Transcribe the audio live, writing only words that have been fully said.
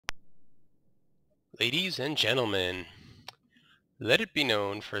Ladies and gentlemen, let it be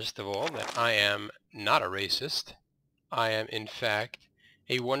known, first of all, that I am not a racist. I am, in fact,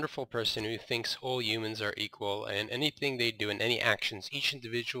 a wonderful person who thinks all humans are equal, and anything they do and any actions each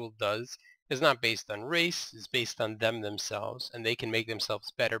individual does is not based on race, is based on them themselves, and they can make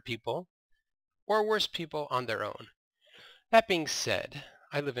themselves better people or worse people on their own. That being said,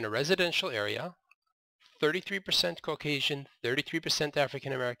 I live in a residential area, 33% Caucasian, 33%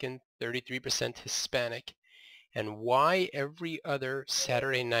 African American, 33% Hispanic. And why every other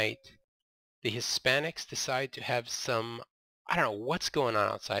Saturday night the Hispanics decide to have some, I don't know what's going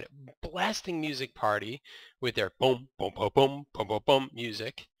on outside, blasting music party with their boom, boom, boom, boom, boom, boom, boom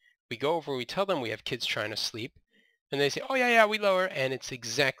music. We go over, we tell them we have kids trying to sleep, and they say, oh yeah, we lower, and it's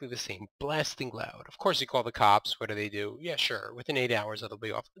exactly the same, blasting loud. Of course you call the cops, what do? Yeah, sure, within 8 hours it'll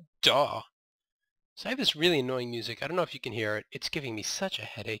be off. Duh. So I have this really annoying music. I don't know if you can hear it. It's giving me such a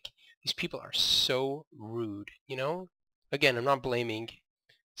headache. These people are so rude, you know? Again, I'm not blaming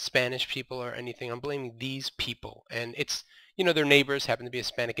Spanish people or anything. I'm blaming these people. And it's, their neighbors happen to be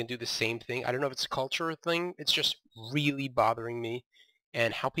Hispanic and do the same thing. I don't know if it's a cultural thing. It's just really bothering me.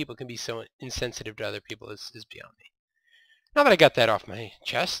 And how people can be so insensitive to other people is beyond me. Now that I got that off my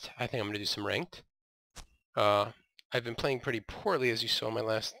chest, I think I'm going to do some ranked. I've been playing pretty poorly, as you saw in my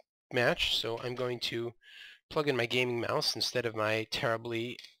last match, so I'm going to plug in my gaming mouse instead of my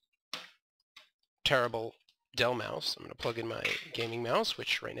terrible Dell mouse. I'm going to plug in my gaming mouse,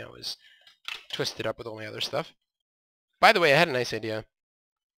 which right now is twisted up with all my other stuff. By the way, I had a nice idea.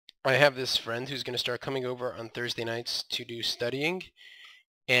 I have this friend who's going to start coming over on Thursday nights to do studying,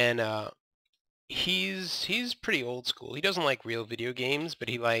 and he's pretty old school. He doesn't like real video games, but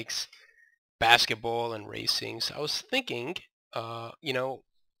he likes basketball and racing. So I was thinking,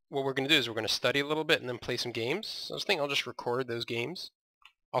 what we're going to do is we're going to study a little bit and then play some games. So I was thinking I'll just record those games.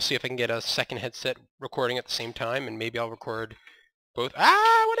 I'll see if I can get a second headset recording at the same time, and maybe I'll record both.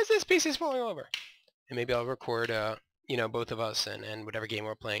 What is this? PC is falling over. And maybe I'll record, both of us and whatever game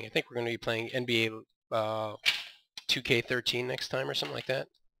we're playing. I think we're going to be playing NBA 2K13 next time or something like that.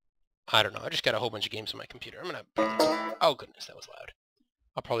 I don't know. I just got a whole bunch of games on my computer. I'm going to... Oh, goodness, that was loud.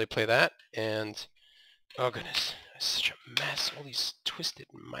 I'll probably play that, and... Oh, goodness. It's such a mess. All these twisted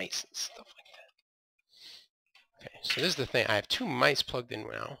mice and stuff like that. Okay, so this is the thing. I have two mice plugged in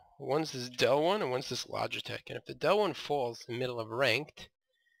now. One's this Dell one, and one's this Logitech. And if the Dell one falls in the middle of ranked,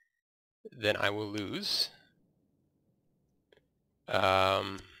 then I will lose.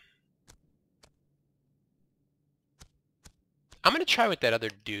 I'm going to try what that other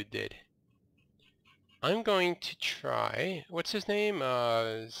dude did. I'm going to try... What's his name?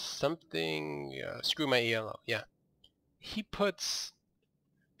 Screw my ELO. Yeah. He puts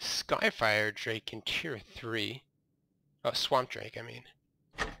Skyfire Drake in tier 3. Oh, Swamp Drake, I mean.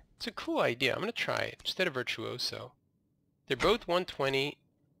 It's a cool idea. I'm going to try it instead of Virtuoso. They're both 120.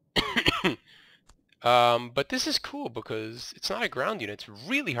 But this is cool because it's not a ground unit. It's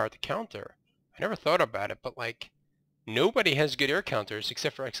really hard to counter. I never thought about it, but like, nobody has good air counters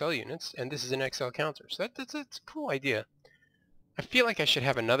except for XL units, and this is an XL counter. So that's a cool idea. I feel like I should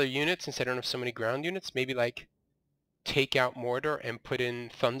have another unit since I don't have so many ground units. Maybe like take out Mortar and put in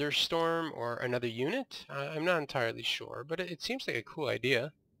Thunderstorm or another unit? I'm not entirely sure, but it seems like a cool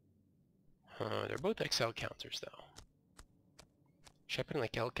idea. They're both XL counters, though. Should I put in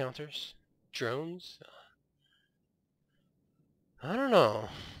like L counters? Drones? I don't know.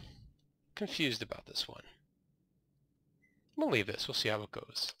 Confused about this one. We'll leave this. We'll see how it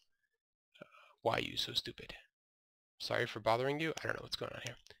goes. Why are you so stupid? Sorry for bothering you. I don't know what's going on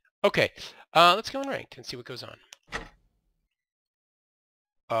here. Okay, let's go in ranked and see what goes on.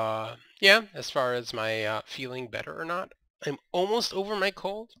 Yeah, as far as my feeling better or not, I'm almost over my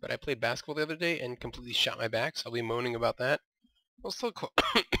cold, but I played basketball the other day and completely shot my back, so I'll be moaning about that. I'll still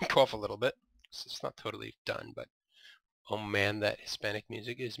cough a little bit, so it's not totally done, but oh man, that Hispanic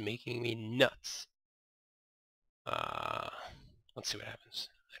music is making me nuts. Let's see what happens.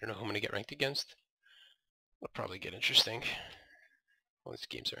 I don't know who I'm going to get ranked against. It'll probably get interesting. All these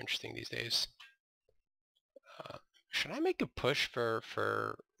games are interesting these days. Should I make a push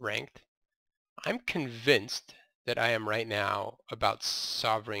for ranked? I'm convinced that I am right now about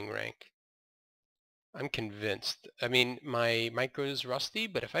sovereign rank. I'm convinced. I mean, my micro is rusty,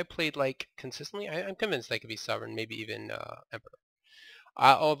 but if I played like consistently, I'm convinced I could be sovereign, maybe even emperor.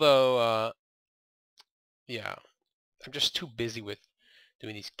 Yeah, I'm just too busy with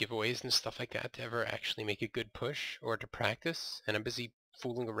doing these giveaways and stuff like that to ever actually make a good push or to practice, and I'm busy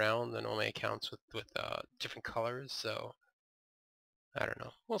fooling around on all my accounts with different colors, so I don't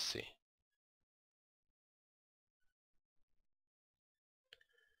know. We'll see.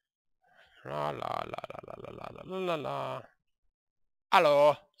 La la la la la la la la la la.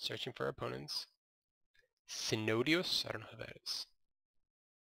 Hello. Searching for opponents. Synodius? I don't know who that is.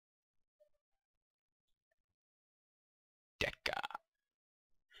 Deca.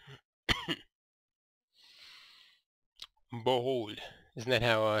 Bold. Isn't that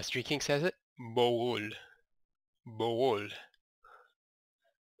how Street King says it? Bold. Bold.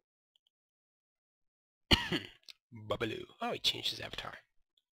 Bubbaloo. Oh, he changed his avatar.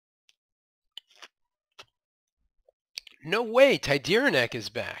 No way! Tyderenek is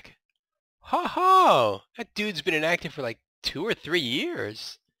back! Ha ha! That dude's been inactive for like 2 or 3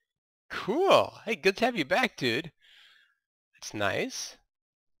 years. Cool. Hey, good to have you back, dude. That's nice.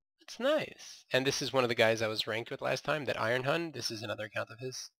 That's nice. And this is one of the guys I was ranked with last time, that Iron Hun. This is another account of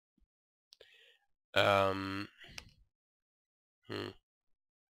his.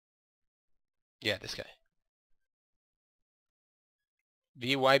 Yeah, this guy.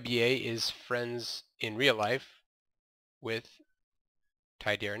 VYBA is friends in real life with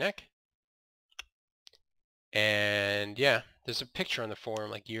Tyderenek. And yeah, there's a picture on the forum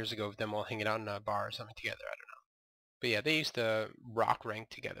like years ago of them all hanging out in a bar or something together. I don't know. But yeah, they used to rock rank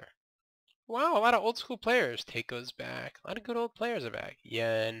together. Wow, a lot of old school players. Taiko's back. A lot of good old players are back.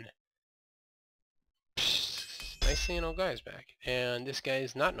 Yen. Psst, nice seeing old guys back. And this guy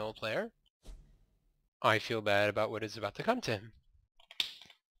is not an old player. I feel bad about what is about to come to him.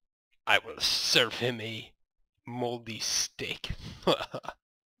 I will serve him a moldy steak.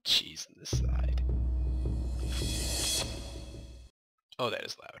 Cheese on the side. Oh, that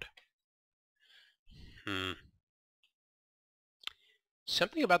is loud.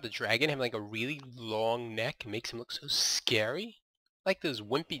 Something about the dragon having like a really long neck makes him look so scary. Like those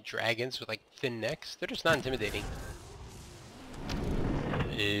wimpy dragons with like thin necks. They're just not intimidating.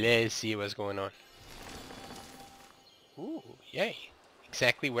 Let's see what's going on. Ooh, yay.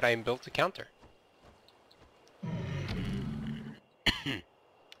 Exactly what I am built to counter.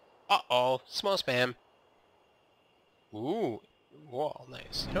 Uh-oh, small spam. Ooh, wall,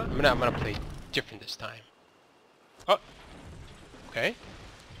 nice. You know what? I'm gonna play different this time. Oh, okay.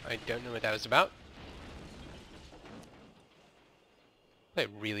 I don't know what that was about. Play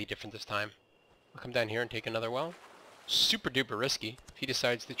really different this time. I'll come down here and take another well. Super duper risky. If he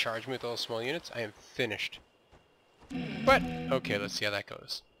decides to charge me with all small units, I am finished. But, okay, let's see how that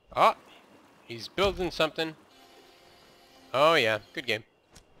goes. Oh, he's building something. Oh yeah, good game.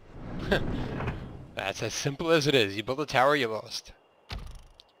 That's as simple as it is. You build a tower, you lost.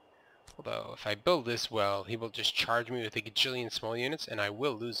 Although, if I build this well, he will just charge me with a gajillion small units, and I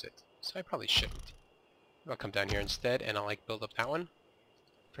will lose it. So I probably shouldn't. I'll come down here instead, and I'll like build up that one.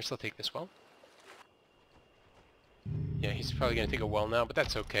 First I'll take this well. Yeah, he's probably going to take a well now, but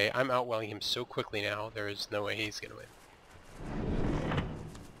that's okay. I'm outwelling him so quickly now, there is no way he's going to win.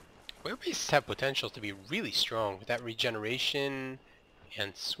 Whale bases have potential to be really strong with that regeneration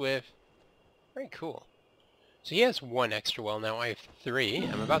and swift. Very cool. So he has 1 extra well now, I have 3.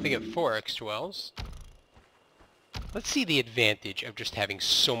 I'm about to get 4 extra wells. Let's see the advantage of just having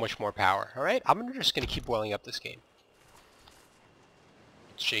so much more power, alright? I'm just going to keep welling up this game.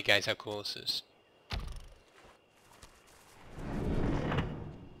 Let's show you guys how cool this is.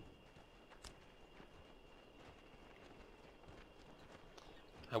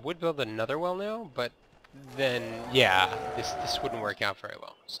 I would build another well now, but then, yeah, this wouldn't work out very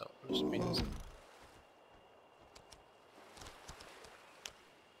well. So, I'm just reading this.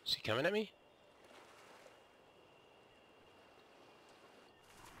 Is he coming at me?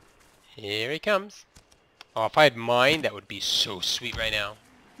 Here he comes. Oh, if I had mine, that would be so sweet right now.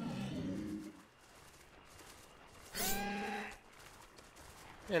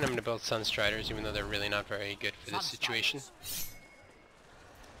 And I'm going to build Sunstriders, even though they're really not very good for this situation.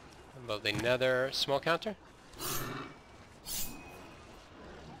 I'll build another small counter.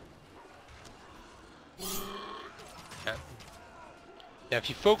 Yeah. Now, if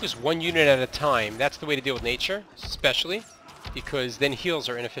you focus 1 unit at a time, that's the way to deal with nature, especially, because then heals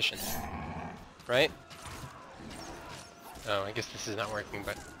are inefficient. Right? Oh, I guess this is not working,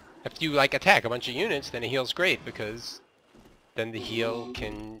 but if you, like, attack a bunch of units, then it heals great, because then the heal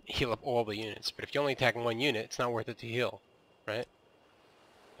can heal up all the units. But if you only attack 1 unit, it's not worth it to heal, right?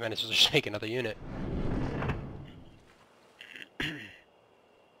 You might as well just make another unit.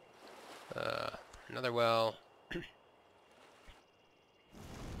 Another well.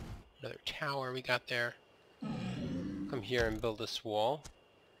 Another tower we got there. Come here and build this wall.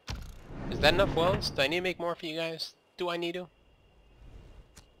 Is that enough wells? Do I need to make more for you guys? Do I need to?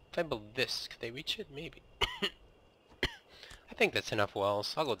 If I build this, could they reach it? Maybe. I think that's enough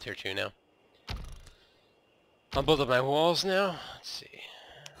wells. I'll go tier 2 now. I'll build up my walls now. Let's see.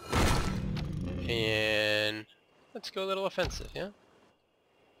 And let's go a little offensive, yeah?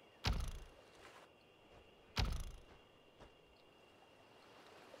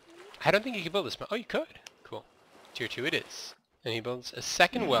 I don't think you can build this. Oh, you could. Cool. Tier 2 it is. And he builds a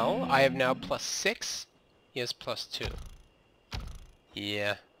second well. I have now +6. He has +2.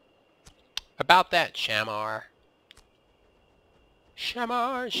 Yeah. About that, Shamar.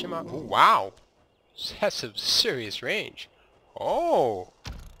 Shamar, Shamar. Oh, wow. This has some serious range. Oh,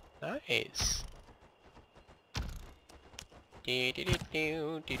 nice. I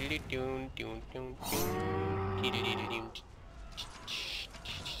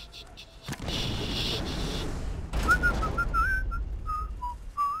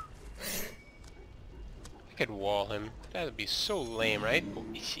could wall him. That would be so lame, right? Oh,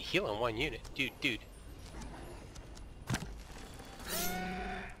 he's healing one unit. Dude.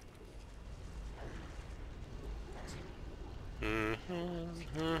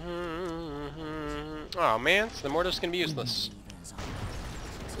 Oh man, so the mortar's gonna be useless.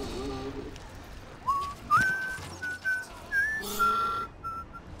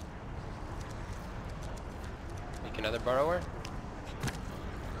 Make another burrower.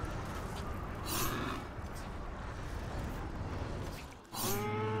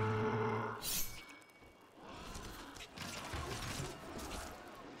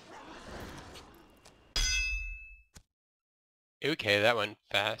 Okay, that went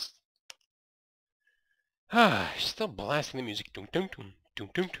fast. Still blasting the music. Doom doom doom doom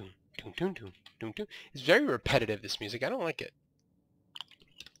doom doom doom doom doom doom doom. It's very repetitive, this music. I don't like it.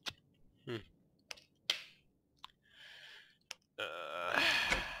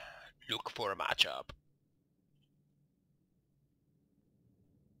 Look for a matchup.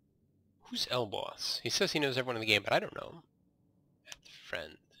 Who's L-Boss? He says he knows everyone in the game, but I don't know him.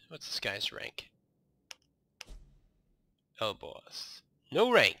 Friend. What's this guy's rank? L-Boss.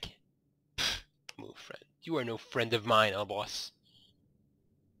 No rank. Pfft, move, friend. You are no friend of mine, L-Boss.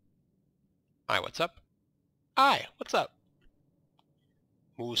 Hi, what's up? Hi, what's up?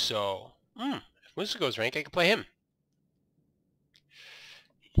 Muso. If Muso goes rank, I can play him.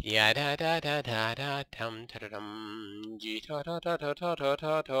 Yeah da da da da da dum da da dum da da da da da da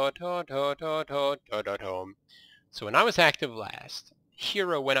da da da da da da dum. So when I was active last,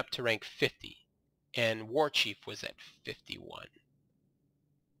 Hero went up to rank 50, and War Chief was at 51.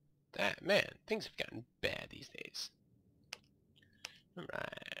 That man, things have gotten bad these days.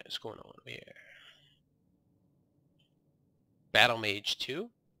 Alright, what's going on over here? Battle Mage 2.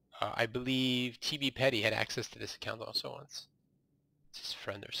 I believe TB Petty had access to this account also once. It's his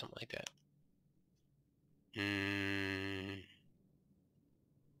friend or something like that.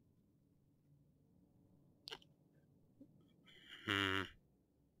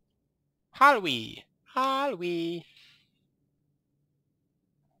 Halloween.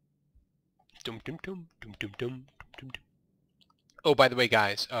 Dum dum dum dum dum dum dum dum. Oh, by the way,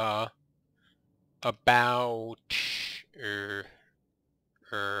 guys, about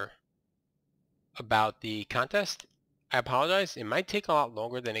the contest, I apologize. It might take a lot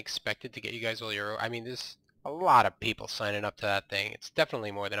longer than expected to get you guys all your... I mean, there's a lot of people signing up to that thing. It's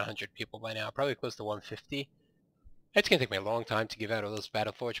definitely more than 100 people by now, probably close to 150. It's going to take me a long time to give out all those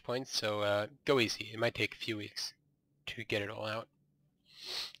Battleforge points, so go easy. It might take a few weeks to get it all out.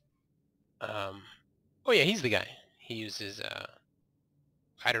 Oh yeah, he's the guy. He uses,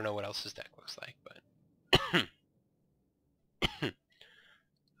 I don't know what else his deck looks like, but...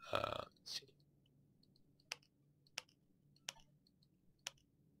 let's see.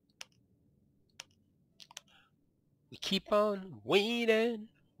 We keep on waiting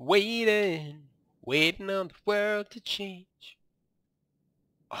on the world to change.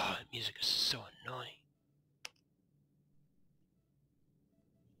 Oh, the music is so annoying.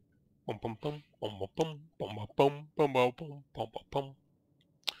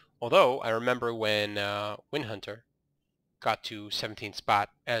 Although, I remember when Windhunter got to 17th spot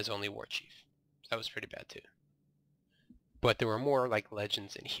as only War Chief. That was pretty bad too. But there were more like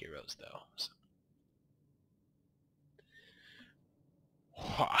legends and heroes though. So.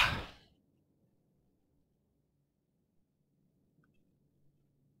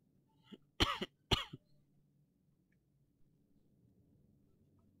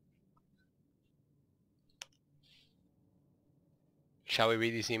 Shall we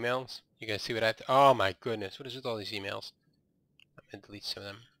read these emails? You guys see what I have to... Oh my goodness, what is with all these emails? I'm going to delete some of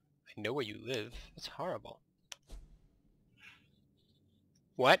them. I know where you live. That's horrible.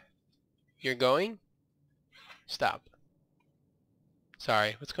 What? You're going? Stop.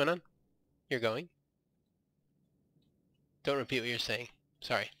 Sorry, what's going on? You're going? Don't repeat what you're saying.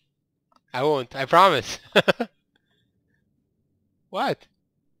 Sorry. I won't, I promise. What?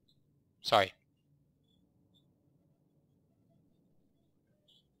 Sorry.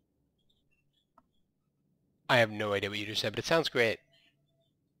 I have no idea what you just said, but it sounds great.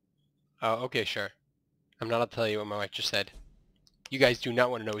 Oh, okay, sure. I'm not allowed to tell you what my wife just said. You guys do not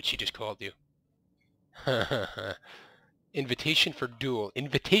want to know what she just called you. Invitation for duel.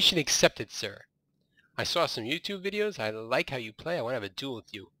 Invitation accepted, sir. I saw some YouTube videos. I like how you play. I want to have a duel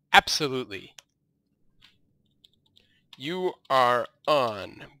with you. Absolutely. You are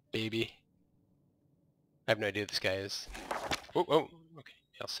on, baby. I have no idea who this guy is. Oh, oh, okay.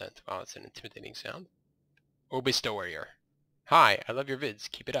 Hail sent. Wow, it's an intimidating sound. Obista Warrior. Hi, I love your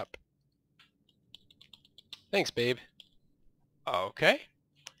vids. Keep it up. Thanks, babe. Okay.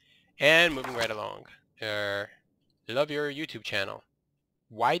 And moving right along. Love your YouTube channel.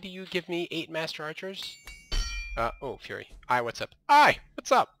 Why do you give me 8 Master Archers? Oh, Fury. Aye, what's up? Aye,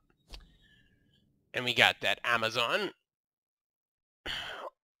 what's up? And we got that Amazon.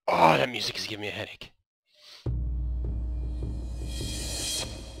 Oh, that music is giving me a headache.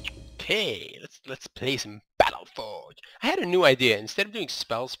 Okay, let's play some Battleforge. I had a new idea. Instead of doing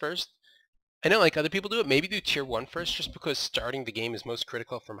spells first, I know like other people do it, maybe do tier 1 first, just because starting the game is most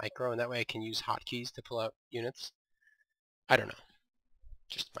critical for micro, and that way I can use hotkeys to pull out units. I don't know.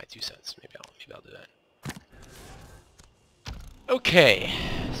 Just my 2 cents. Maybe I'll do that. Okay,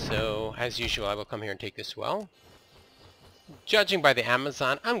 so as usual, I will come here and take this well. Judging by the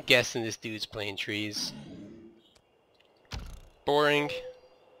Amazon, I'm guessing this dude's playing trees. Boring.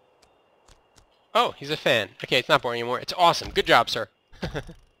 Oh, he's a fan. Okay, it's not boring anymore. It's awesome. Good job, sir.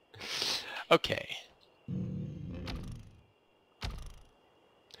 Okay.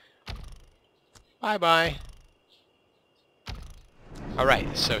 Bye-bye.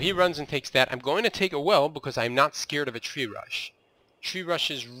 Alright, so he runs and takes that. I'm going to take a well because I'm not scared of a tree rush. Tree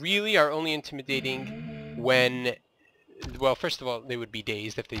rushes really are only intimidating when... Well, first of all, they would be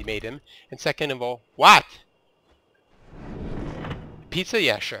dazed if they made him. And second of all... What? Pizza?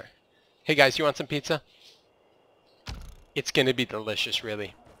 Yeah, sure. Hey guys, you want some pizza? It's gonna be delicious,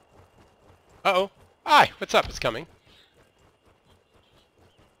 really. Uh-oh. Hi, what's up? It's coming.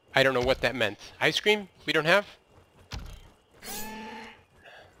 I don't know what that meant. Ice cream? We don't have?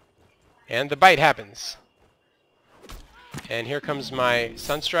 And the bite happens. And here comes my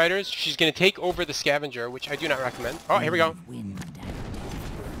Sunstriders. She's gonna take over the scavenger, which I do not recommend. Oh, here we go.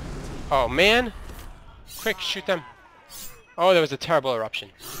 Oh, man. Quick, shoot them. Oh, that was a terrible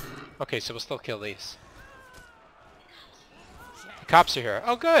eruption. Okay, so we'll still kill these. The cops are here.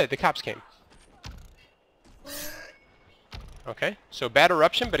 Oh, good. The cops came. Okay, so bad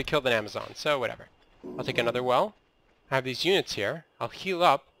eruption, but it killed an Amazon. So whatever. I'll take another well. I have these units here. I'll heal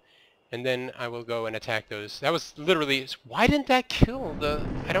up, and then I will go and attack those. That was literally... Why didn't that kill the...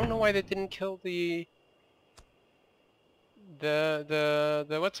 I don't know why that didn't kill the...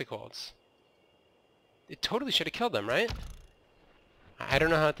 What's it called? It totally should have killed them, right? I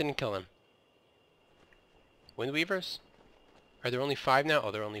don't know how it didn't kill him. Windweavers? Are there only 5 now? Oh,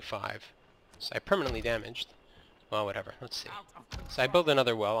 there are only 5. So I permanently damaged. Well, whatever. Let's see. So I build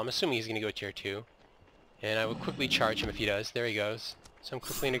another well. I'm assuming he's going to go tier 2. And I will quickly charge him if he does. There he goes. So I'm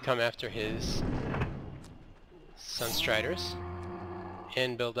quickly going to come after his Sunstriders.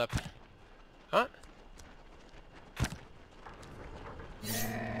 And build up... Huh?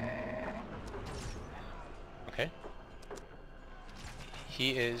 Okay.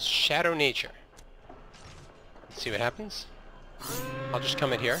 He is Shadow Nature. Let's see what happens. I'll just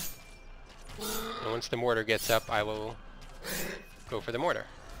come in here. And once the mortar gets up, I will go for the mortar.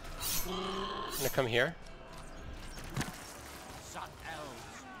 I'm gonna come here.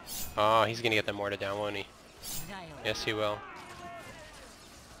 Oh, he's gonna get the mortar down, won't he? Yes, he will.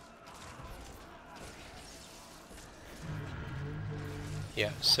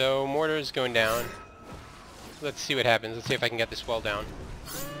 Yeah, so mortar is going down. Let's see what happens. Let's see if I can get this well down.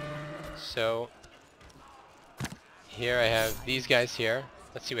 So, here I have these guys here.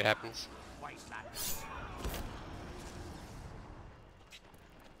 Let's see what happens.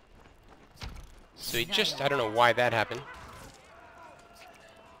 So he just, I don't know why that happened.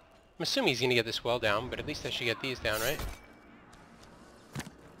 I'm assuming he's going to get this well down, but at least I should get these down, right?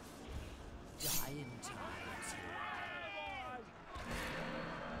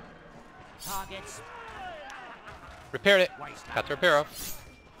 Targets. Repaired it. Got the repair off.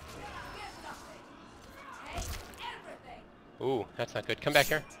 Ooh, that's not good. Come back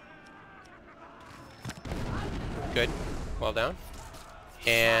here. Good. Well down.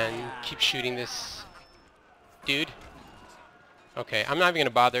 And keep shooting this dude. Okay, I'm not even going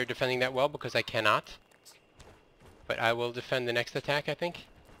to bother defending that well because I cannot. But I will defend the next attack, I think.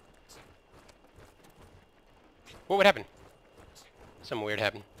 What would happen? Something weird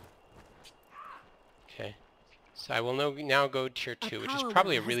happened. Okay. So I will now go tier 2, which is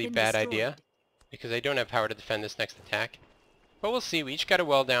probably a really bad idea. because I don't have power to defend this next attack. But we'll see. We each got a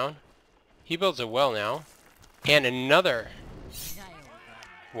well down. He builds a well now. And another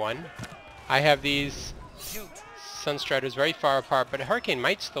one. I have these Sunstriders very far apart, but a Hurricane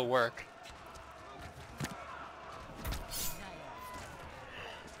might still work.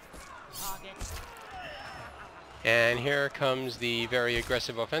 And here comes the very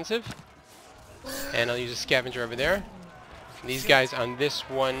aggressive offensive. And I'll use a scavenger over there. These guys on this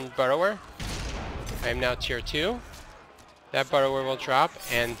one burrower. I am now tier 2. That burrower will drop,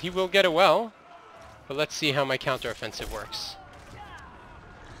 and he will get a well. But let's see how my counter-offensive works.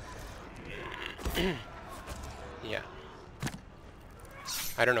 Yeah.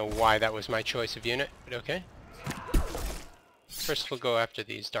 I don't know why that was my choice of unit, but okay. First we'll go after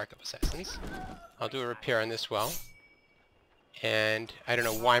these Dark Elf Assassins. I'll do a repair on this well. And I don't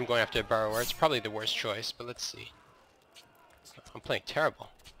know why I'm going after a burrower. It's probably the worst choice, but let's see. I'm playing terrible.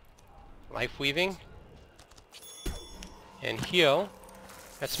 Life Weaving. And heal.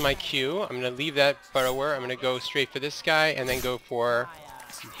 That's my cue. I'm going to leave that burrower. I'm going to go straight for this guy and then go for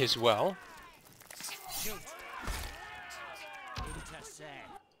his well.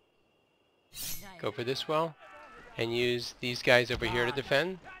 Go for this well. And use these guys over here to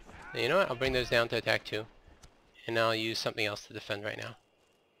defend. You know what? I'll bring those down to attack 2. And I'll use something else to defend right now.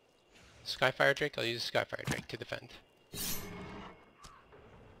 Skyfire Drake? I'll use a Skyfire Drake to defend.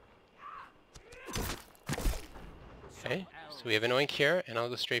 Okay, so we have an oink here, and I'll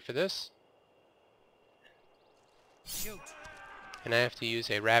go straight for this. And I have to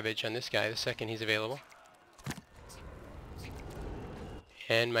use a Ravage on this guy the second he's available.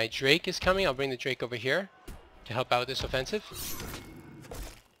 And my Drake is coming. I'll bring the Drake over here to help out with this offensive.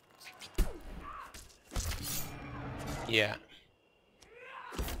 Yeah.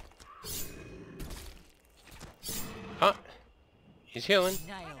 Huh. He's healing.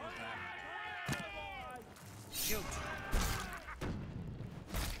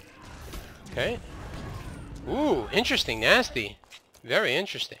 Okay. Ooh, interesting, nasty. Very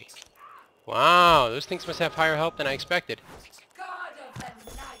interesting. Wow, those things must have higher health than I expected.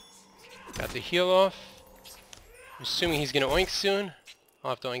 Got the heal off. I'm assuming he's gonna oink soon.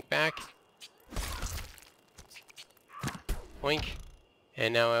 I'll have to oink back. Oink.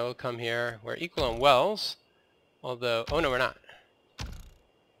 And now I will come here. We're equal on wells. Although, oh no, we're not.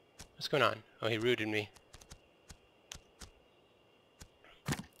 What's going on? Oh, he rooted me.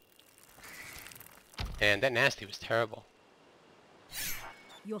 And that nasty was terrible.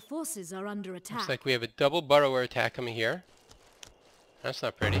 Your forces are under attack. Looks like we have a double burrower attack coming here. That's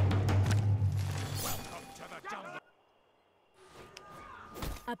not pretty.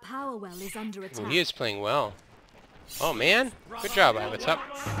 A power well is under attack. Well, he is playing well. Oh man, good job, I. What's up?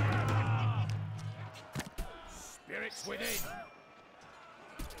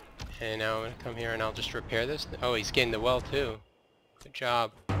 And now I'm gonna come here and I'll just repair this. Oh, he's getting the well too. Good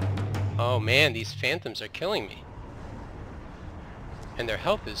job. Oh man, these phantoms are killing me. And their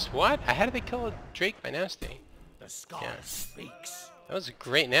health is what? How did they kill a Drake by nasty? The sky speaks. That was a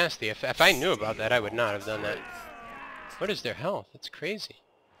great nasty. If I knew about that, I would not have done that. What is their health? That's crazy.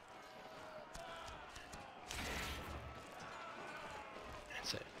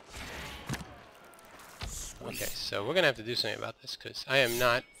 That's it. Okay, so we're gonna have to do something about this because I am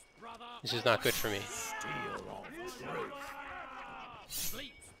not. This is not good for me.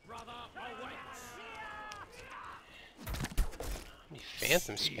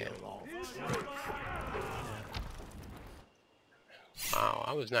 Phantom spam. Wow,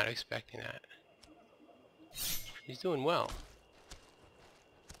 I was not expecting that. He's doing well.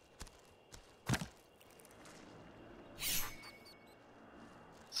 Let's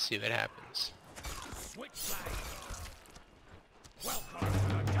see what happens.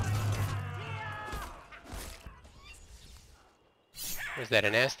 Was that a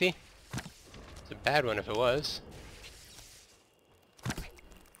nasty? It's a bad one if it was.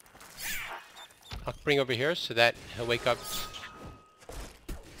 I'll bring over here so that he'll wake up.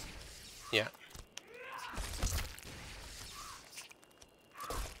 Yeah.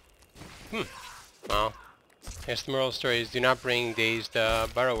 Well, I guess the moral of the story is do not bring dazed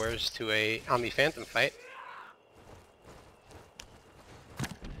burrowers to a Omni Phantom fight.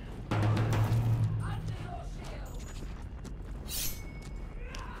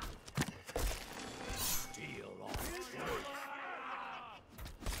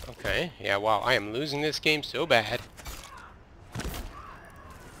 Okay, yeah, wow, I am losing this game so bad.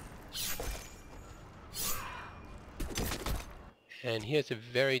 And he has a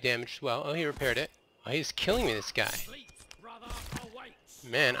very damaged well. Oh, he repaired it. Oh, he's killing me, this guy.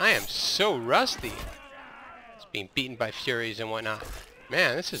 Man, I am so rusty. It's being beaten by Furies and whatnot.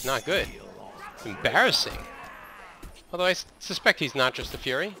 Man, this is not good. Embarrassing. Although I suspect he's not just a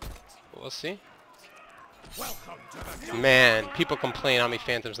Fury. But we'll see. Man, people complain Omni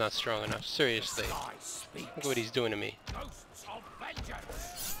Phantom's not strong enough. Seriously. Look at what he's doing to me.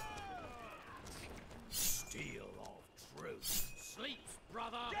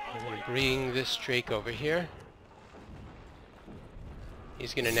 I'm gonna bring this Drake over here.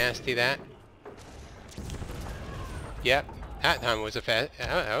 He's gonna nasty that. Yep, that time was a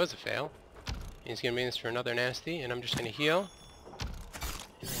that was a fail. He's gonna bring this for another nasty, and I'm just gonna heal.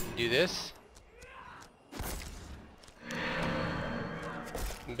 And do this.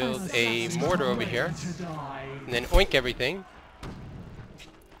 Build a mortar over here, and then oink everything.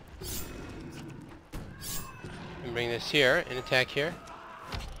 And bring this here and attack here.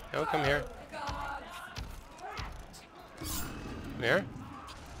 No, come here. Come here.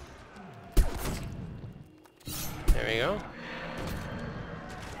 There we go.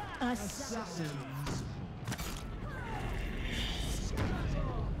 Assassins.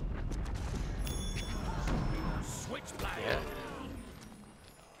 Yeah.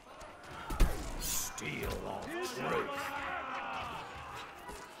 Steel of truth.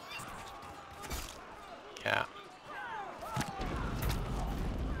 Yeah.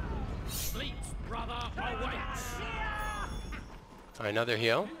 Sleep's brother awaits. Another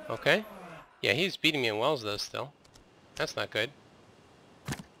heal. Okay. Yeah, he's beating me in wells though still. That's not good.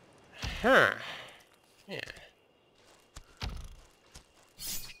 Huh. Yeah.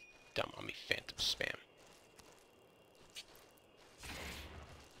 Dumb Omni Phantom spam.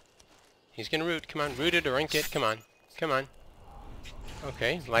 He's gonna root. Come on, root it or ink it. Come on. Come on.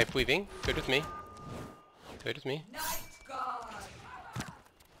 Okay, life weaving. Good with me. Good with me.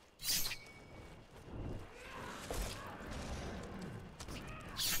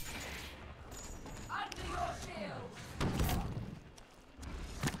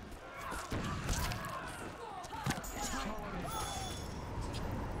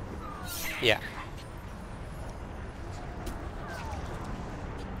 Yeah.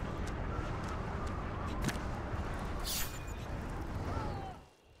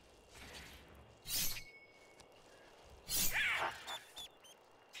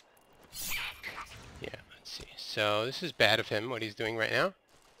 Yeah, let's see. So this is bad of him, what he's doing right now.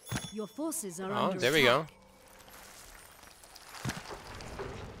 Your forces are Oh, under there we go. attack.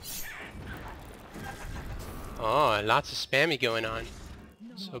 Oh, lots of spammy going on.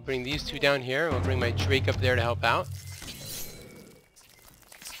 So bring these two down here, and we'll bring my Drake up there to help out.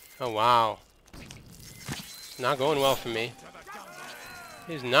 Oh, wow. It's not going well for me.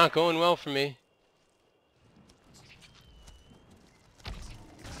 It's not going well for me.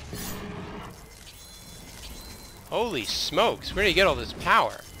 Holy smokes, where do you get all this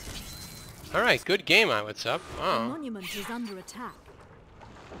power? Alright, good game, what's up? The Wow. monument is under attack.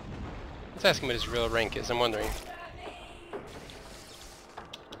 Let's ask him what his real rank is, I'm wondering.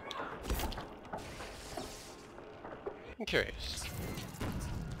 I'm curious.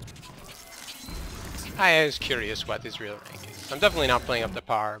 I was curious what his real rank is. I'm definitely not playing up to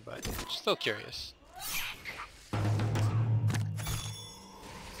par, but still curious.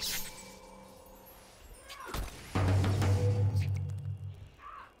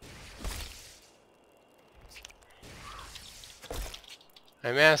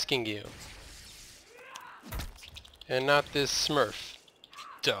 I'm asking you. And not this Smurf.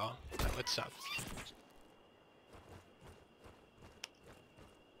 Duh. What's up?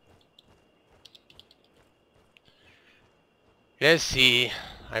 Let's see.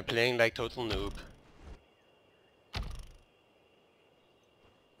 I'm playing like total noob.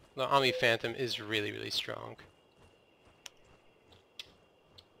 The Omni Phantom is really, really strong.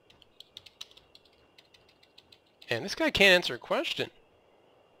 And this guy can't answer a question.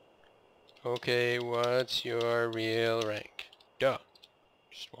 Okay, what's your real rank? Duh.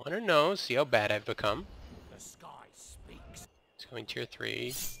 Just want to know, see how bad I've become. The sky speaks. It's going tier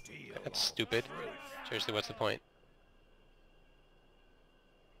 3. That's stupid. Seriously, what's the point?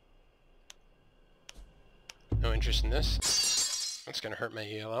 No interest in this. That's gonna hurt my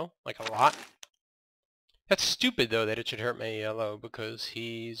ELO, like a lot. That's stupid though that it should hurt my ELO because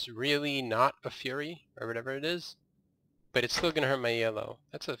he's really not a Fury or whatever it is. But it's still gonna hurt my ELO.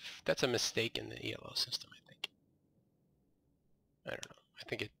 That's a mistake in the ELO system, I think. I don't know. I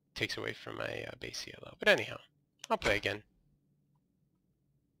think it takes away from my base ELO. But anyhow, I'll play again.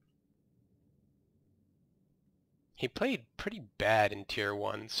 He played pretty bad in tier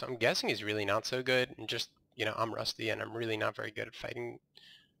 1, so I'm guessing he's really not so good. And just, you know, I'm rusty and I'm really not very good at fighting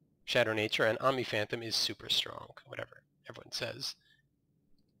Shadow Nature, and Omni Phantom is super strong, whatever everyone says.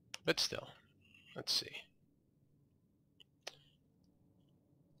 But still, let's see.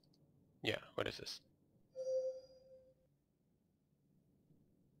 Yeah, what is this?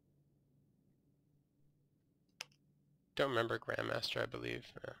 Don't remember Grandmaster, I believe.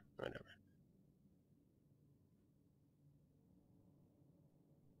 Whatever.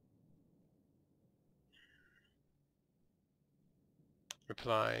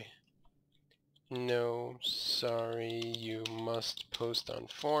 Reply. No, sorry, you must post on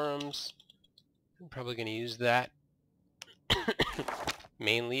forums. I'm probably going to use that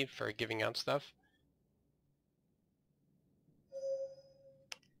mainly for giving out stuff.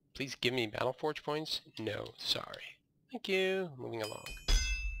 Please give me Battleforge points. No, sorry. Thank you. Moving along.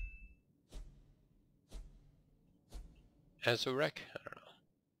 As a wreck? I don't know.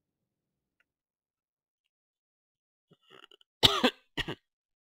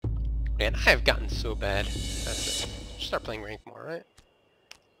 Man, I have gotten so bad. That's it. Start playing ranked more, right?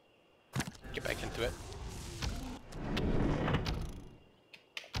 Get back into it.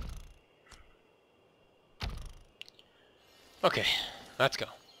 Okay, let's go.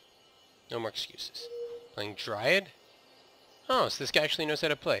 No more excuses. Playing Dryad? Oh, so this guy actually knows how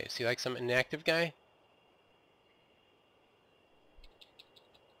to play. Is he like some inactive guy?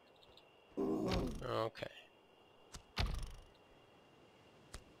 Okay.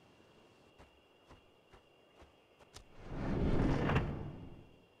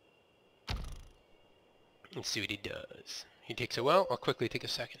 Let's see what he does. He takes a well. I'll quickly take a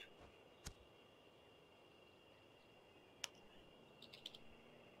second.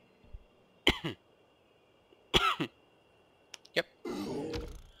 Yep.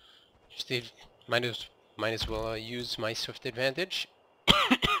 Just might as well use my swift advantage.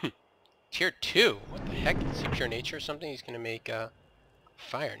 Tier 2? What the heck? Is he pure nature or something? He's gonna make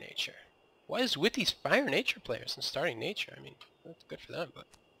fire nature. What is with these fire nature players and starting nature? I mean, that's good for them, but...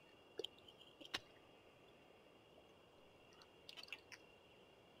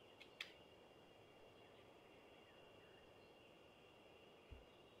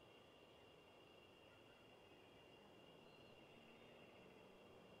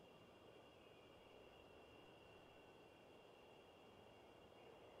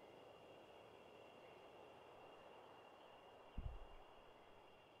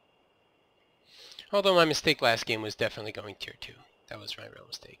 Although my mistake last game was definitely going tier 2. That was my real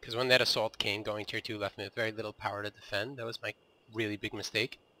mistake. Because when that assault came, going tier 2 left me with very little power to defend. That was my really big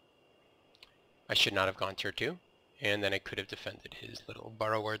mistake. I should not have gone tier 2. And then I could have defended his little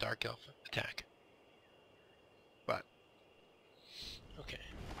Burrower Dark Elf attack. But, okay.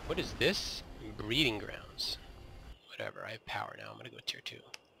 What is this? Breeding grounds. Whatever, I have power now. I'm going to go tier 2.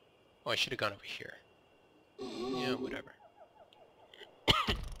 Oh, I should have gone over here. Yeah, whatever.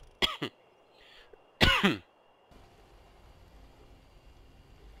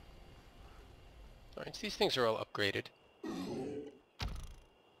 Alright, so these things are all upgraded.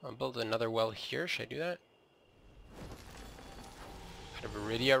 I'll build another well here. Should I do that? Bit of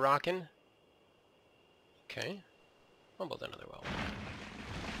Iridia rockin'. Okay. I'll build another well.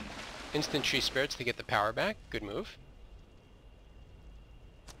 Instant tree spirits to get the power back. Good move.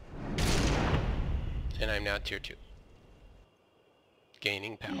 And I'm now tier 2.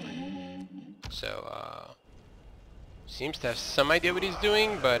 Gaining power. So, seems to have some idea what he's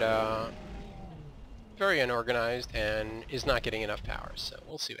doing, but, very unorganized and is not getting enough power, so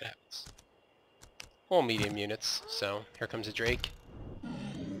we'll see what happens. All medium units, so here comes a Drake.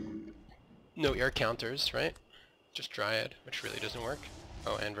 No air counters, right? Just Dryad, which really doesn't work.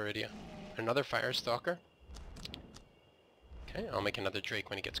 Oh, and Viridia. Another Fire Stalker. Okay, I'll make another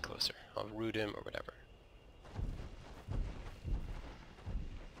Drake when he gets closer. I'll root him or whatever.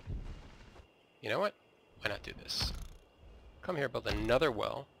 You know what? Why not do this? Come here, build another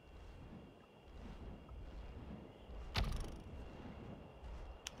well.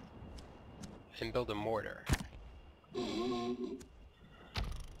 And build a mortar.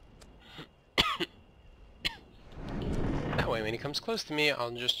 That way when he comes close to me, I'll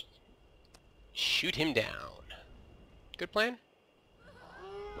just shoot him down. Good plan?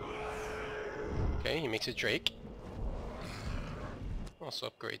 Okay, he makes a Drake. Also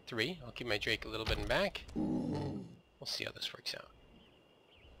upgrade 3. I'll keep my Drake a little bit in back. We'll see how this works out.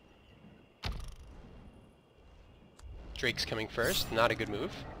 Drake's coming first, not a good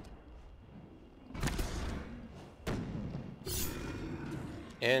move.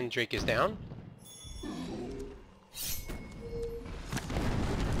 And Drake is down.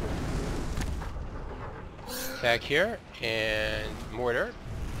 Attack here, and mortar.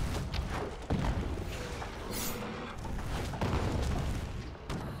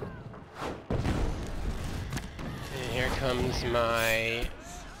 And here comes my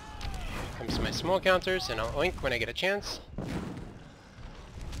small counters, and I'll oink when I get a chance.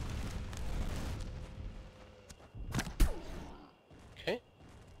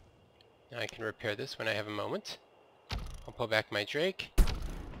 can repair this when I have a moment. I'll pull back my Drake.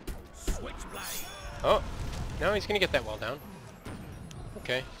 Switchblade. Oh, no, he's gonna get that wall down.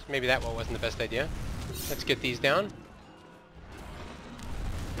 Okay, so maybe that wall wasn't the best idea. Let's get these down.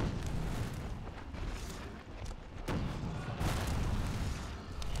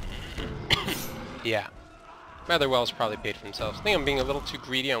 Yeah. My other wells probably paid for themselves. I think I'm being a little too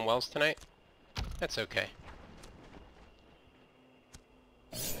greedy on wells tonight. That's okay.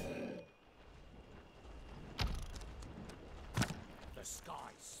 The sky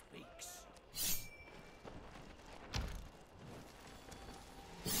speaks.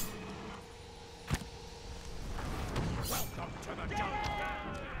 Welcome to the jungle.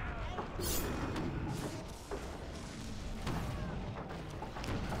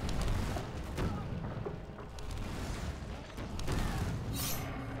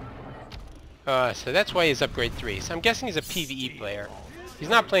 So that's why he's upgrade 3. So I'm guessing he's a PvE player. He's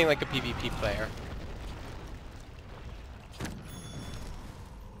not playing like a PvP player.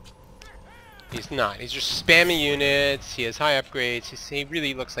 He's not. He's just spamming units. He has high upgrades. He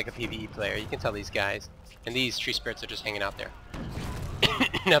really looks like a PvE player. You can tell these guys. And these tree spirits are just hanging out there.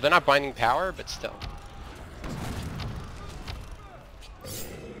 Now, they're not binding power, but still.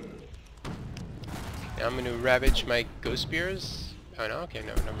 Now I'm going to ravage my ghost spears. Oh, no? Okay,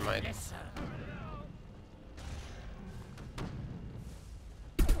 no, never mind. Yes, sir.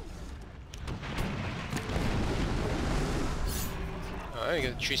 Alright, we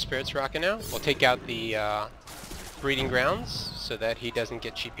got the tree spirits rocking now. We'll take out the breeding grounds so that he doesn't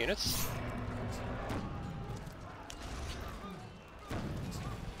get cheap units.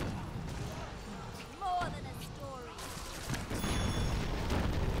 More than a story.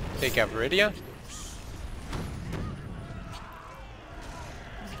 Take out Viridia.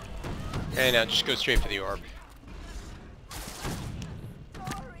 And now just go straight for the orb.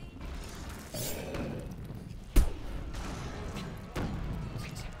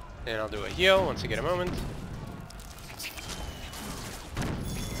 And I'll do a heal once I get a moment.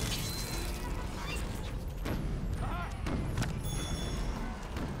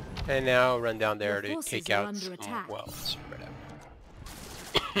 And now run down there to take out some wells. Right out.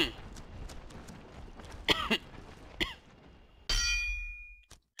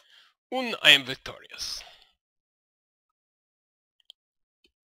 I am victorious.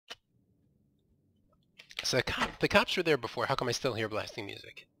 So the cops were there before. How come I still hear blasting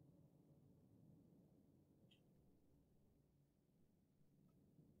music?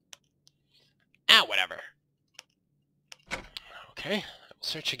 Ah, whatever. Okay, I will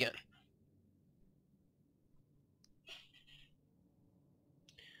search again.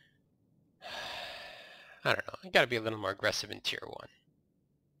 I don't know. I gotta be a little more aggressive in tier 1.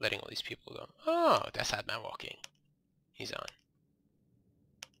 Letting all these people go. Oh, that's that man walking. He's on.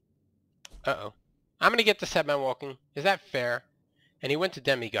 Uh-oh. I'm gonna get the Sad Man walking. Is that fair? And he went to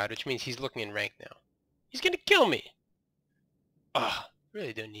Demigod, which means he's looking in rank now. He's gonna kill me! Ugh,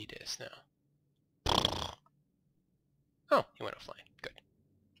 really don't need this now. Oh, he went offline. Good.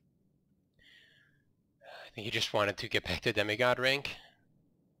 I think he just wanted to get back to Demigod rank.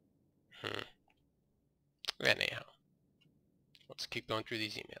 Anyhow. Let's keep going through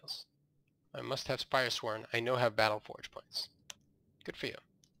these emails. I must have Spire Sworn. I know have Battleforge points. Good for you.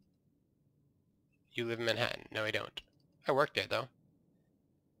 You live in Manhattan. No, I don't. I work there, though.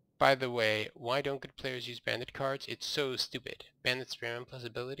 By the way, why don't good players use bandit cards? It's so stupid. Bandit's Spearman plus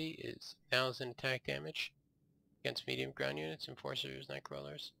ability is 1000 attack damage against medium ground units, enforcers,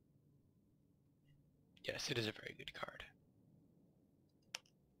 nightcrawlers. Yes, it is a very good card.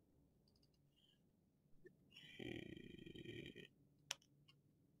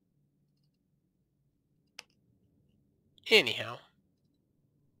 Anyhow.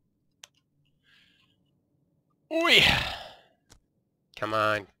 Oh yeah! Come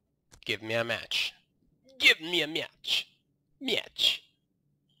on. Give me a match. Give me a match. Match.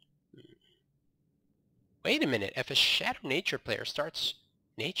 Wait a minute. If a Shadow Nature player starts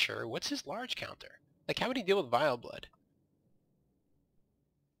Nature, what's his large counter? Like, how would he deal with Vile Blood?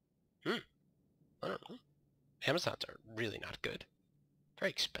 I don't know. Amazons are really not good.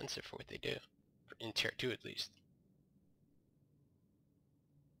 Very expensive for what they do. In tier 2 at least.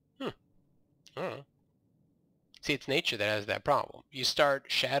 I don't know. See, it's nature that has that problem. You start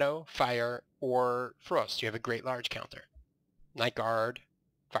Shadow, Fire, or Frost. You have a great large counter. Night Guard,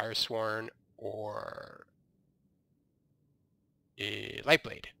 Fire Sworn, or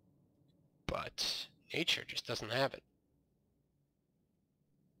Lightblade. But nature just doesn't have it.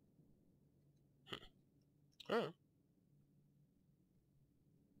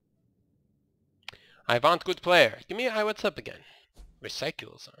 I want good player. Give me a what's up again.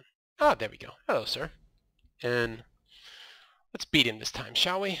 Recycle's on. Ah, there we go. Hello, sir. And let's beat him this time,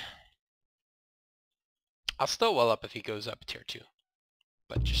 shall we? I'll still well up if he goes up tier 2.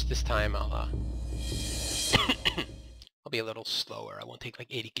 But just this time I'll I'll be a little slower. I won't take like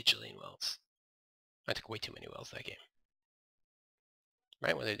 80 gajillion wells. I took way too many wells that game.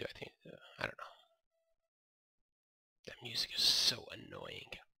 Right? What did I do? I think I don't know. That music is so annoying.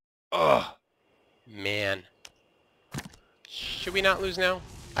 Oh man. Should we not lose now?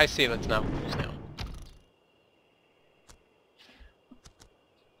 I say let's not lose now.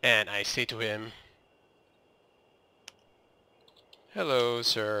 And I say to him, hello,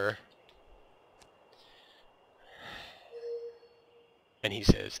 sir. And he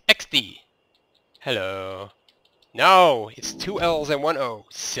says, XD. Hello. No, it's 2 L's and 1 O,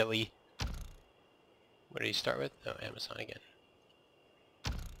 silly. What did he start with? Oh, Amazon again.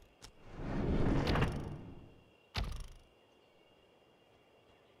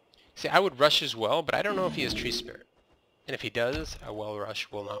 See, I would rush as well, but I don't know if he has Tree Spirit. And if he does, a well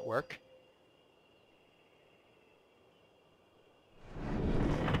rush will not work.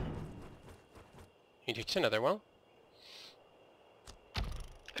 He takes another well.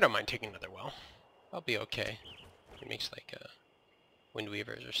 I don't mind taking another well. I'll be okay. He makes like wind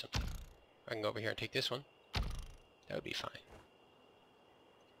weavers or something. I can go over here and take this one. That would be fine.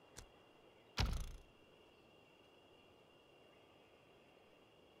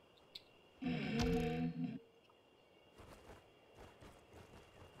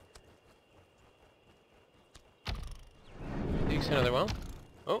 Takes another well.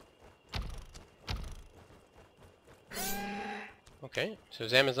 Oh. Okay, so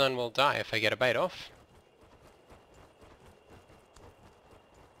his Amazon will die if I get a bite off.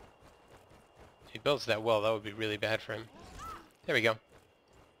 If he builds that well, that would be really bad for him. There we go.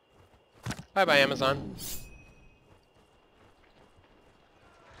 Bye-bye, Amazon.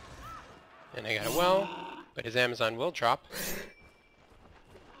 And I got a well, but his Amazon will drop.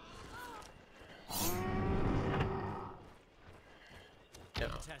 No.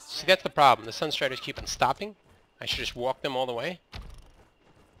 See, that's the problem. The Sunstriders keep on stopping. I should just walk them all the way.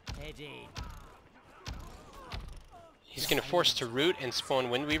 He's going to force to root and spawn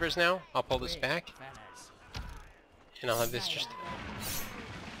Windweavers now. I'll pull this back. And I'll have this just...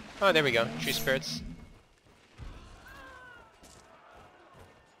 Oh, there we go. Tree Spirits.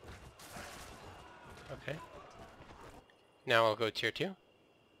 Okay. Now I'll go tier 2.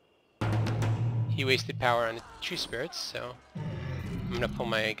 He wasted power on the Tree Spirits, so... I'm going to pull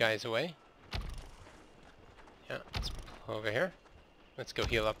my guys away. Yeah, let's pull over here. Let's go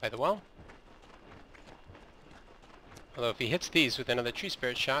heal up by the well. Although if he hits these with another Tree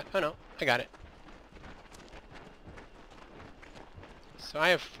Spirit shot... Oh no, I got it. So I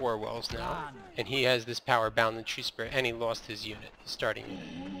have 4 wells now, and he has this power bound in Tree Spirit, and he lost his unit, his starting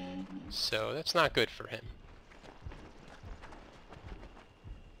unit. So that's not good for him.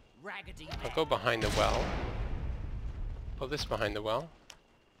 I'll go behind the well. Pull this behind the well.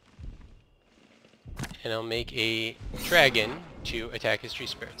 And I'll make a dragon to attack his Tree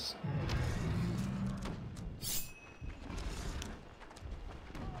Spirits.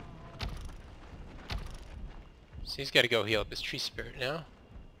 So he's got to go heal up his Tree Spirit now.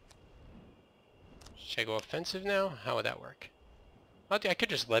 Should I go offensive now? How would that work? I could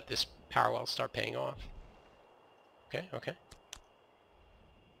just let this power well start paying off. Okay, okay.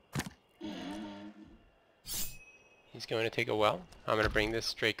 He's going to take a well. I'm going to bring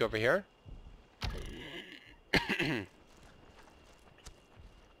this Drake over here. And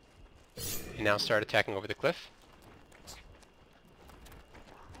now start attacking over the cliff.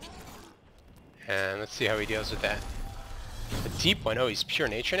 And let's see how he deals with that. The deep one. Oh, he's pure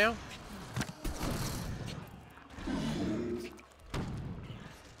nature now?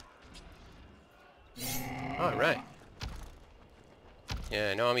 Alright.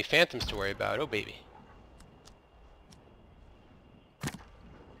 Yeah, no enemy phantoms to worry about. Oh, baby.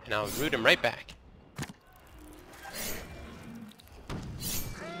 And I'll root him right back.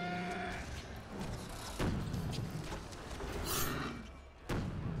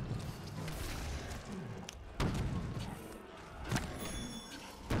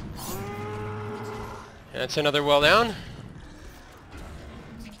 That's another well down.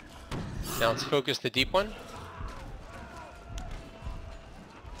 Now let's focus the deep one.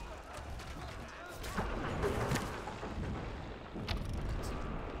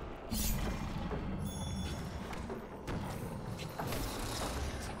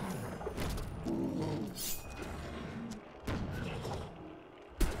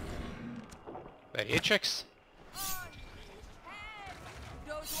 Ready, Atrix?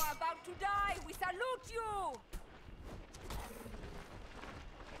 Those who are about to die, we salute you!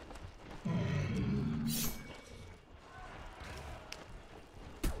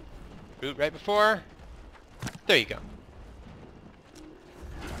 Root right before. There you go.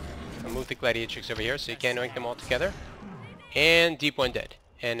 I'll move the gladiatrix over here so you can't oink them all together. And deep one dead.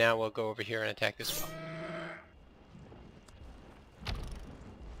 And now we'll go over here and attack this well.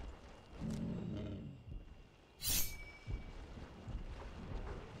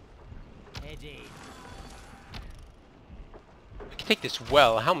 Eddie. I can take this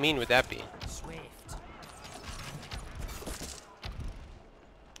well. How mean would that be? Swift.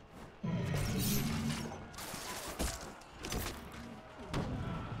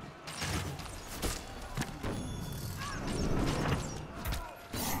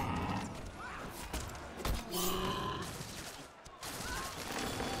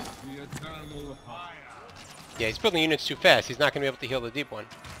 Yeah, he's building units too fast. He's not going to be able to heal the deep one.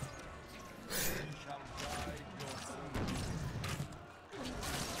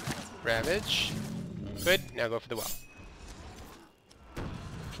 Ravage. Good. Now go for the well.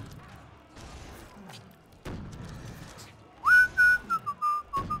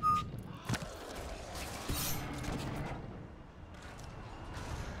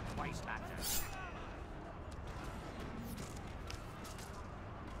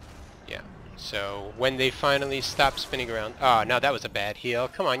 Yeah. So when they finally stop spinning around... Oh, no, that was a bad heal.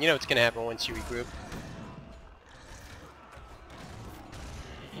 Come on, you know what's going to happen once you regroup.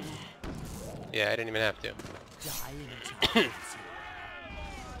 Yeah, I didn't even have to.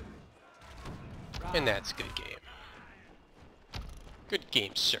 And that's good game. Good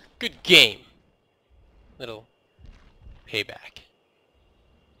game, sir. Good game. Little payback.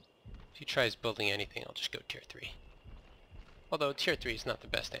 If he tries building anything, I'll just go tier 3. Although tier 3 is not the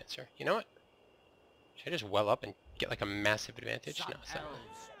best answer. You know what? Should I just well up and get like a massive advantage? No, it's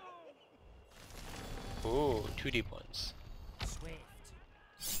not. Ooh, 2 deep ones. Swift.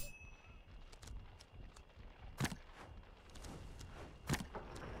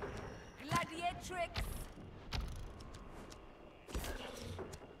 Gladiatrix!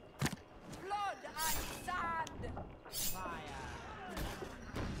 Blood and sand! Fire.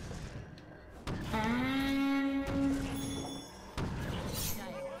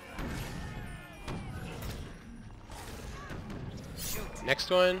 Next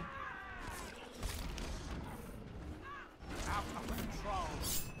one. Out of control.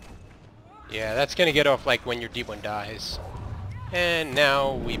 Yeah, that's gonna get off like when your deep one dies. And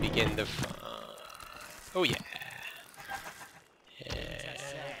now we begin the fun. Oh yeah.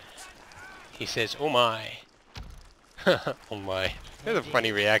 He says, oh my. Oh my. That's a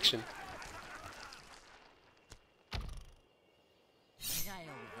funny reaction.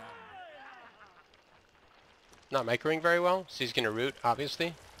 Not microing very well, so he's gonna root,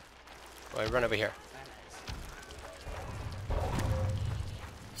 obviously. Well, I run over here.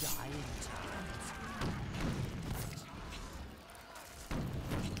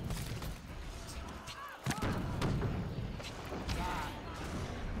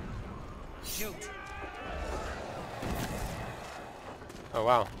 Shoot. Oh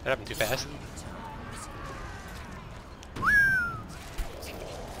wow, that happened too fast.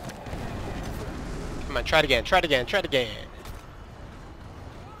 Come on, try it again, try it again, try it again.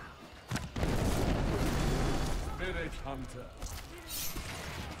 Village hunter.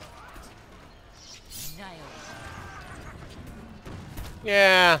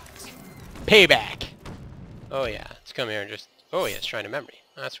 Yeah. Payback. Oh yeah, let's come here and just... Oh yeah, shrine of memory.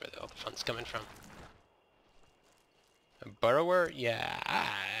 That's where all the fun's coming from. A burrower? Yeah, I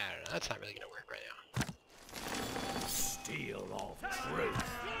don't know. That's not really gonna work right now. Steel of truth.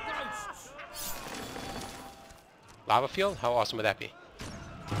 Ghosts. Lava field? How awesome would that be?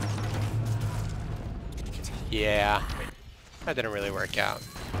 Yeah. That didn't really work out.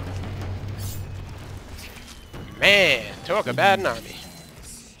 Man, talk about an army.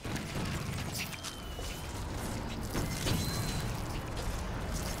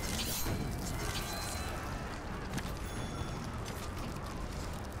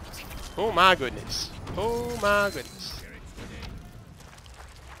 Oh my goodness. Oh my goodness.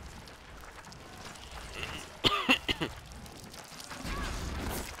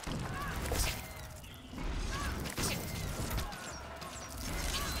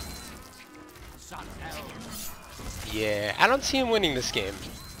 Yeah, I don't see him winning this game.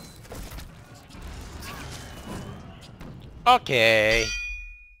 Okay.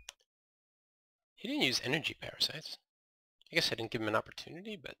 He didn't use energy parasites. I guess I didn't give him an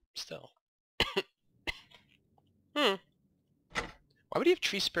opportunity, but still. Why would he have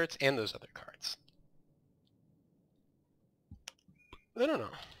tree spirits and those other cards? I don't know.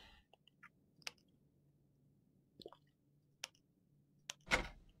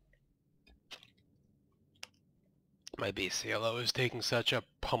 My base CLO is taking such a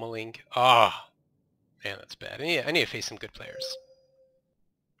pummeling. Ah, man, that's bad. I need to face some good players.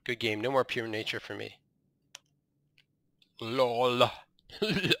 Good game. No more pure nature for me. LOL.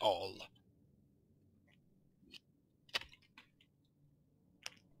 LOL.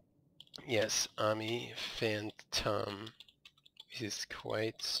 Yes, Ami Phantom is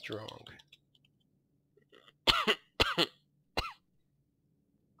quite strong.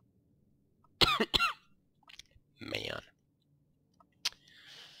 Man.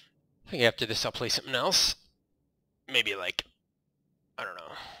 I think after this I'll play something else. Maybe like, I don't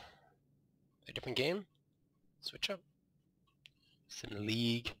know, a different game? Switch up? Some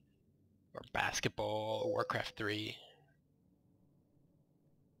League, or basketball, or Warcraft 3.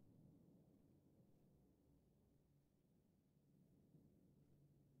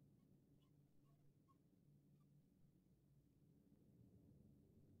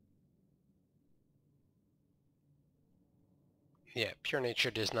 Yeah, Pure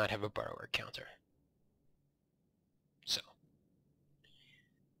Nature does not have a borrower counter. So,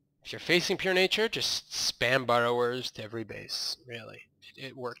 if you're facing Pure Nature, just spam borrowers to every base, really.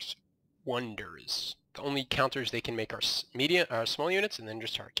 It works wonders. The only counters they can make are small units, and then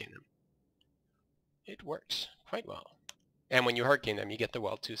just hardgame them. It works quite well. And when you hardgame them, you get the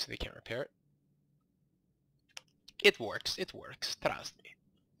weld too, so they can't repair it. It works, trust me.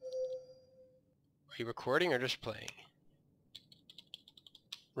 Are you recording or just playing?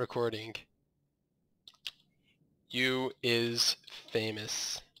 Recording. You is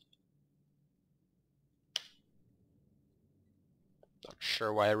famous. Not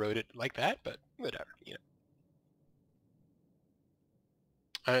sure why I wrote it like that, but whatever, you know.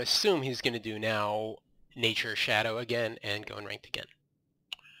 I assume he's going to do now Nature Shadow again and go in ranked again.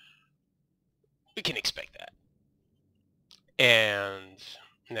 We can expect that. And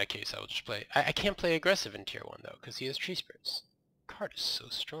in that case, I will just play. I can't play aggressive in tier 1 though, because he has Tree Spirits. Card is so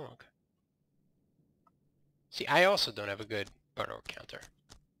strong. See, I also don't have a good Burrow counter.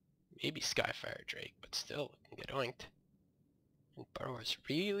 Maybe Skyfire Drake, but still, it can get oinked. And Burrowers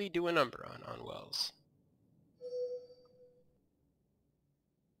really do a number on Wells.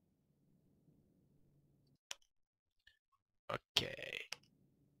 Okay.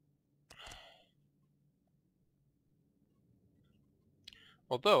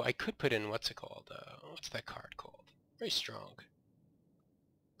 Although, I could put in, what's it called? What's that card called? Very strong.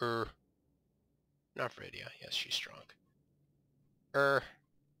 Not Vradia. Yes, she's strong.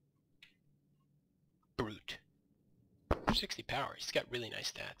 Brute. 60 power. He's got really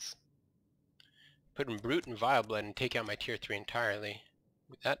nice stats. Put in Brute and Vile Blood and take out my tier 3 entirely.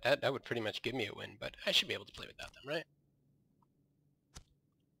 That would pretty much give me a win, but I should be able to play without them, right?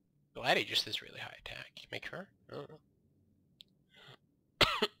 Glady just has really high attack. Make her? I don't know.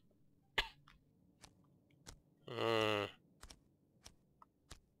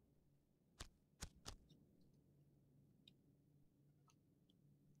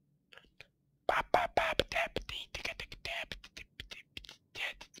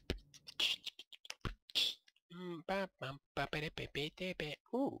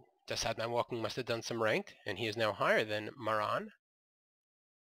 Ooh, Desadman Walking must have done some ranked, and he is now higher than Maran.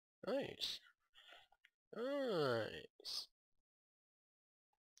 Nice. Nice.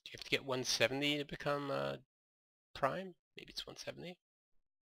 Do you have to get 170 to become Prime? Maybe it's 170?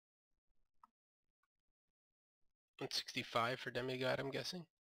 165 for Demigod, I'm guessing.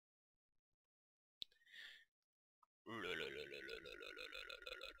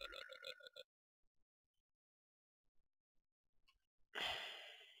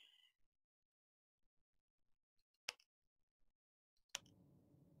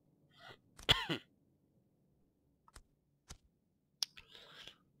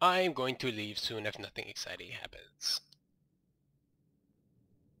 I'm going to leave soon if nothing exciting happens.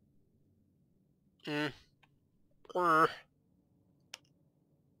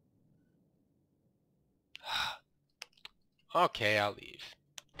 Okay, I'll leave.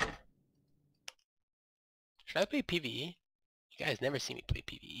 Should I play PvE? You guys never see me play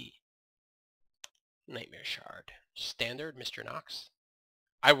PvE. Nightmare Shard. Standard, Mr. Knox?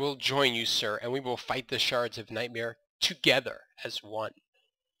 I will join you, sir, and we will fight the shards of Nightmare together as one.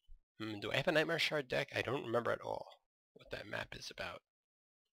 Do I have a Nightmare Shard deck? I don't remember at all what that map is about.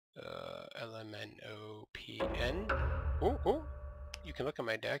 LMNOPN. Oh, you can look at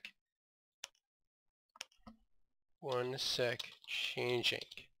my deck. One sec, changing.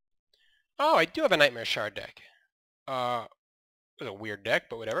 Oh, I do have a Nightmare Shard deck. It was a weird deck,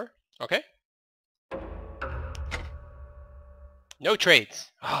 but whatever. Okay. No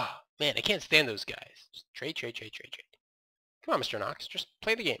trades. Ah, man, I can't stand those guys. Just trade. Come on, Mr. Knox, just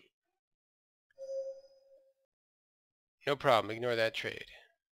play the game. No problem. Ignore that trade.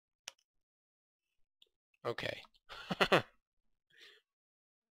 Okay.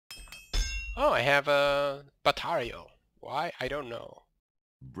 Oh, I have a Batario. Why? I don't know.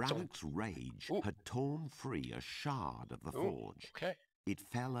 Braddock's rage Ooh. had torn free a shard of the Ooh, forge. okay. It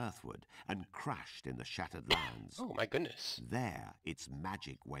fell earthward and crashed in the shattered lands. Oh, my goodness. There, its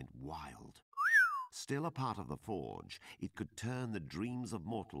magic went wild. Still a part of the forge, it could turn the dreams of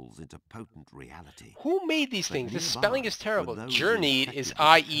mortals into potent reality. Who made these But things? The nearby spelling is were terrible. those Journeyed infected is with the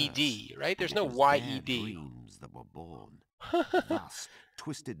I-E-D, curse, right? There's and no it was Y-E-D. their dreams that were born. Thus,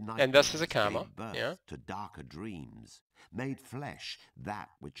 twisted And thus is a nightmares comma, gave birth yeah. to darker dreams, made flesh that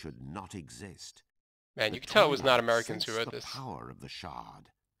which should not exist. Man, The you can tell it was not twilight Americans who sensed wrote the this. power of the shard.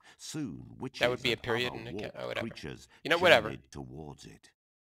 Soon, witches That would be a and period other and a warped oh, whatever. creatures You know, whatever. journeyed towards it.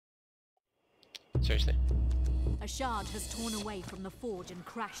 Seriously. A shard has torn away from the forge and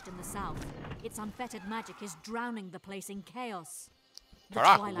crashed in the south. Its unfettered magic is drowning the place in chaos. The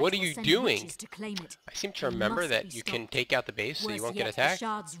Barak, Twilight what are will you send doing? witches to claim it. I seem to They remember must that be you can stopped. take out the base so you Worse won't yet, get attacked. The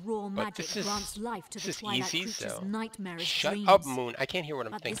shard's raw But magic this is- grants life to the this is Twilight easy, creature's so nightmarish shut dreams. up, Moon. I can't hear what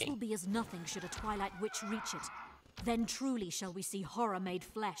I'm But this thinking. will be as nothing should a Twilight witch reach it. Then truly shall we see horror made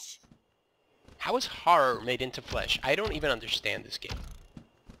flesh. How is horror made into flesh? I don't even understand this game.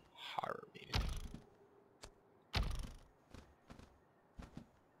 Horror made into...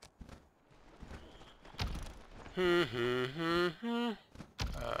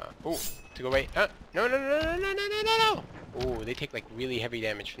 Oh, to go away. No, no, no, no, no, no, no, no, no! Oh, they take like really heavy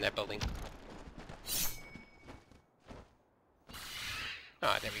damage from that building.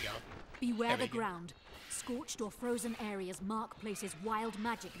 Ah, there we go. Beware There we the go. ground. Scorched or frozen areas mark places wild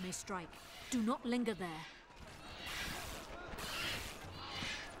magic may strike. Do not linger there.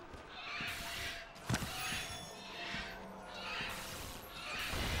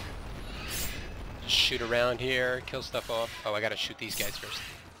 Just shoot around here, kill stuff off. Oh, I gotta shoot these guys first.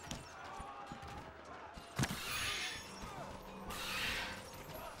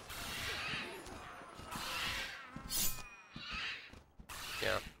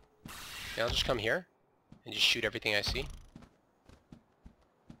 Yeah. Yeah, I'll just come here and just shoot everything I see.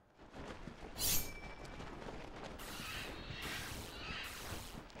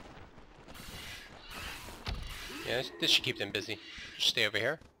 Yeah, this should keep them busy. Just stay over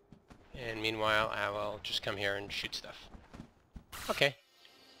here. And meanwhile, I will just come here and shoot stuff. Okay.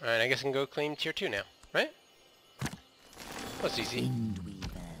 Alright, I guess I can go claim tier 2 now, right? That's easy.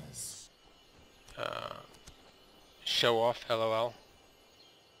 Windweavers. Show off, LOL.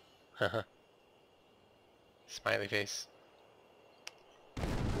 Haha. Smiley face.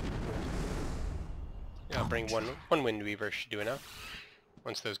 Yeah, I'll bring one Windweaver should do enough.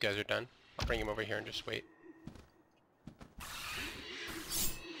 Once those guys are done, I'll bring him over here and just wait.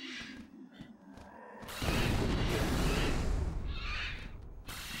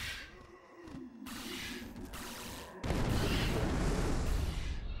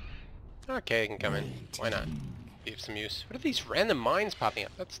 Okay, they can come in. Why not? Be of some use. What are these random mines popping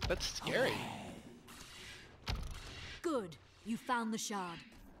up? That's scary. Good. You found the shard.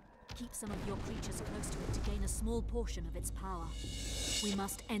 Keep some of your creatures close to it to gain a small portion of its power. We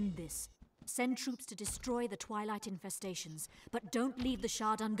must end this. Send troops to destroy the Twilight infestations, but don't leave the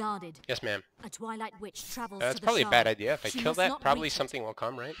shard unguarded. Yes, ma'am. A Twilight witch travels That's to the probably a shard. bad idea. If I She kill must that, not probably reach it. something will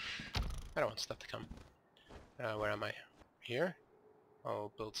come, right? I don't want stuff to come. Where am I? Here?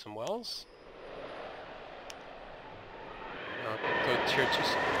 I'll build some wells. I'll go tier 2.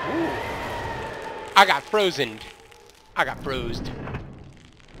 Ooh! I got frozen! I got frozed.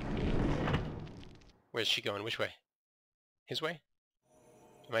 Where's she going? Which way? His way?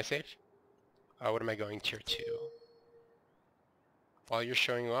 Am I safe? What am I going? Tier 2. While you're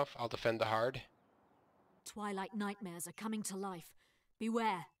showing off, I'll defend the hard. Twilight nightmares are coming to life.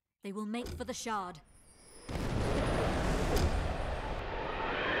 Beware. They will make for the shard.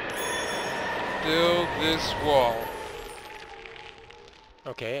 Build this wall.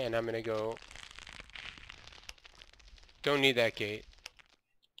 Okay, and I'm gonna go... Don't need that gate.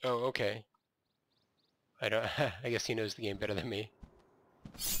 Oh, okay. I don't... I guess he knows the game better than me.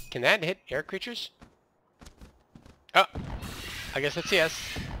 Can that hit air creatures? Oh! I guess that's yes.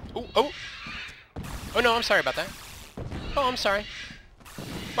 Oh, oh! Oh no, I'm sorry about that. Oh, I'm sorry.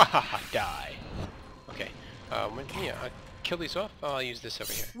 Die. Okay. Yeah, I'll kill these off. Oh, I'll use this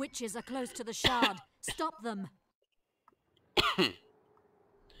over here. Witches are close to the shard. Stop them. I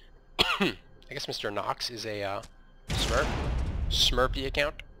guess Mr. Knox is a Smurf. Smurfy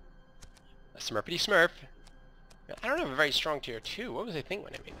account. A Smurfity Smurf. I don't have a very strong tier 2. What was I thinking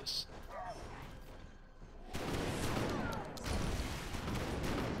when I made this?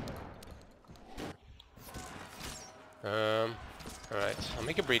 Alright, I'll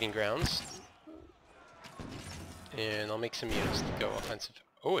make a breeding grounds. And I'll make some units to go offensive.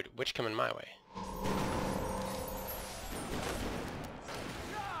 Oh, which coming my way?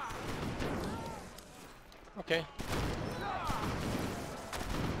 Okay.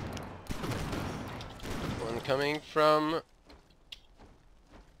 One coming from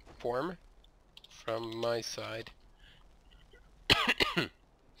form from my side.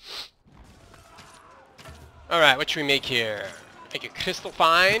 Alright, what should we make here? Make a crystal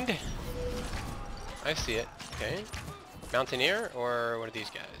find. I see it. Okay. Mountaineer, or what are these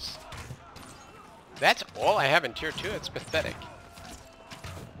guys? That's all I have in tier 2? It's pathetic.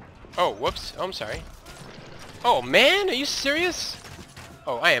 Oh, whoops. Oh, I'm sorry. Oh, man? Are you serious?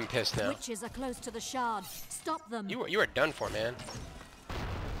 Oh, I am pissed now. Witches are close to the shard. Stop them. You are done for, man.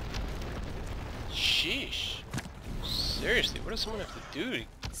 Sheesh. Seriously, what does someone have to do?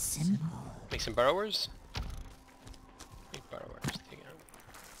 Simple. Make some burrowers? Make burrowers. Take it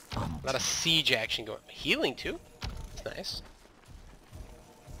out. A lot of siege action going. Healing too? That's nice.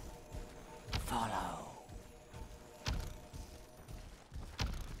 Follow.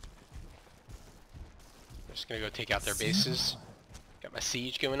 I'm just gonna go take out their bases. Got my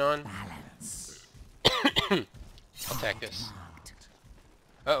siege going on. Balance. I'll attack this.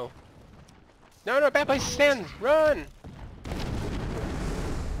 Uh-oh. No, no, bad place to stand! Run!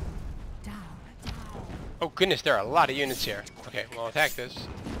 Down. Oh goodness, there are a lot of units here. Okay, well, attack this.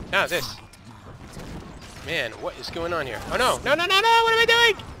 Now this. Man, what is going on here? Oh no! No, no, no, no! What am I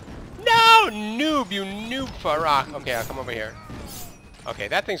doing? No! Noob, you noob Farah. Okay, I'll come over here. Okay,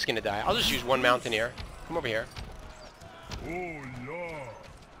 that thing's gonna die. I'll just use one Mountaineer. Come over here. Oh, yeah.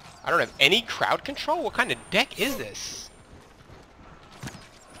 I don't have any crowd control? What kind of deck is this?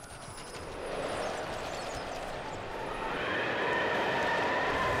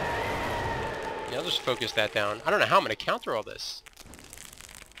 Yeah, I'll just focus that down. I don't know how I'm going to counter all this.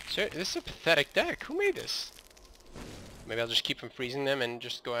 This is a pathetic deck. Who made this? Maybe I'll just keep from freezing them and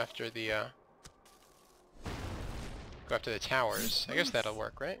just go after the towers. I guess that'll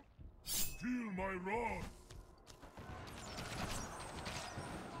work, right? Steal my rod.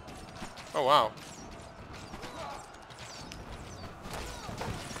 Oh wow.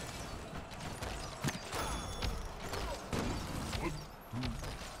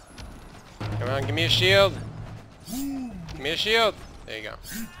 Come on, give me a shield. Give me a shield. There you go.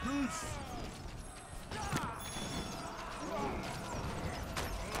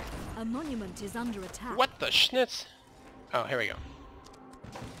 A monument is under attack. What the schnitz? Oh, here we go.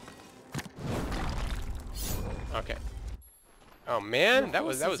 Okay. Oh man, that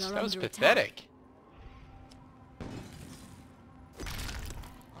was pathetic.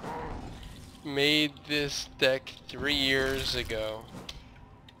 Made this deck 3 years ago.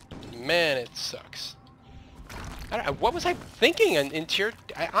 Man, it sucks. What was I thinking in tier?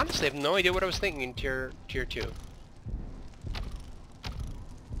 I honestly have no idea what I was thinking in tier 2.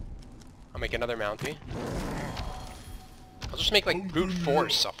 I'll make another Mountie. I'll just make like brute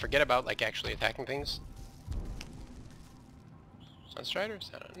force. I'll forget about like actually attacking things. Sunstriders?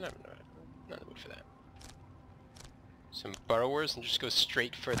 I don't know. Not in the mood for that. Some burrowers and just go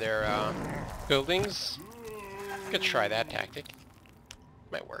straight for their buildings. Could try that tactic.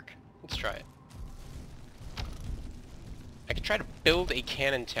 Might work. Let's try it. I could try to build a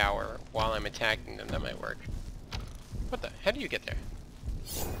cannon tower while I'm attacking them. That might work. What the? How do you get there?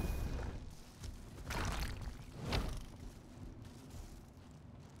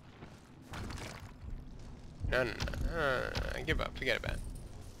 No, no, no. I give up. Forget about it.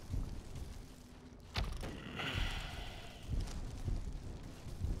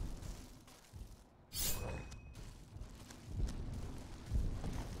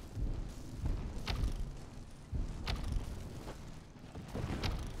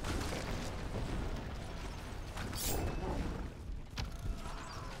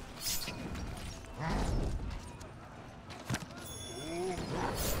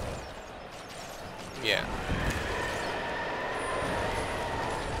 Yeah.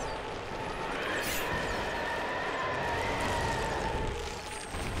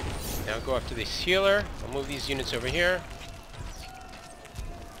 Now go after this healer. I'll move these units over here.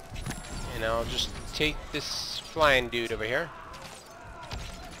 And I'll just take this flying dude over here.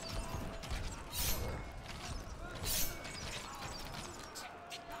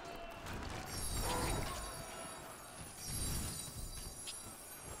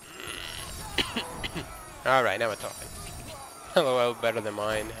 Alright, now we're talking. LOL better than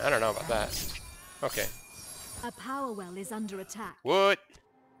mine. I don't know about that. Okay. A power well is under attack. What?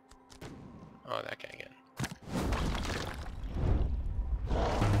 Oh, that guy again.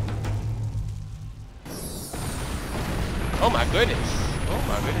 Oh my goodness. Oh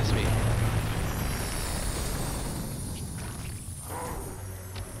my goodness me.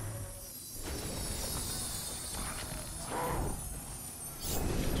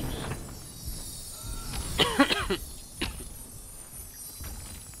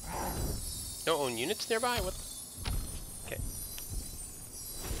 No own units nearby? What? Okay.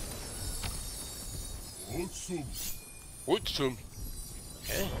 Awesome. Awesome.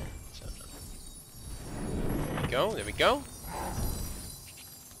 Okay. So, there we go. There we go.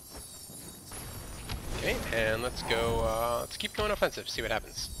 Okay, and let's go. Let's keep going offensive. See what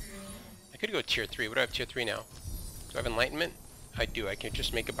happens. I could go tier 3. What do I have tier 3 now? Do I have enlightenment? I do. I can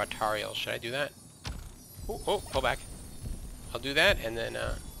just make a Batarial. Should I do that? Oh, pull back. I'll do that, and then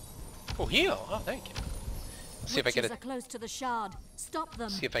oh, heal. Oh, thank you. Let's see if I get Witches are close to the shard. Stop them.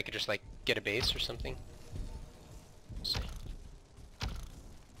 see if I could just like get a base or something. Let's see.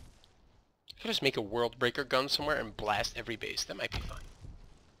 I could just make a world breaker gun somewhere and blast every base. That might be fun.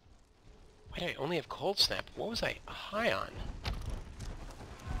 Why do I only have cold snap? What was I high on?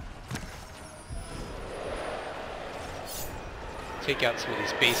 Take out some of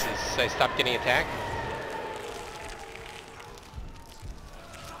these bases. So I stop getting attacked.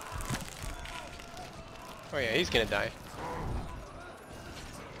 Oh yeah, he's gonna die.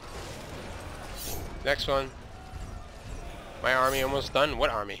 Next one. My army almost done. What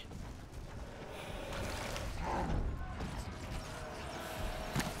army?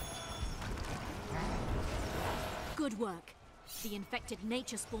 Good work. The infected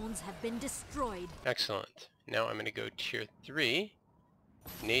nature spawns have been destroyed. Excellent. Now I'm gonna go tier 3.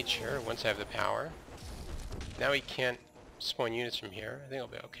 Nature, once I have the power. Now he can't spawn units from here. I think I'll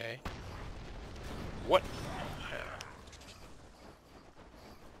be okay. What?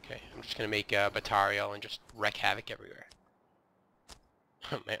 Okay, I'm just gonna make a Batarial and just wreak havoc everywhere.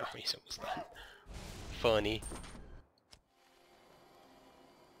 My army's almost done. Funny.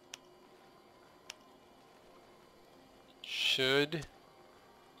 Should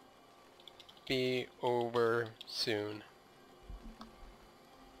be over soon.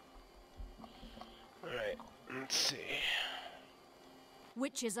 Alright, let's see.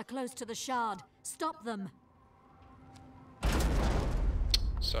 Witches are close to the shard. Stop them.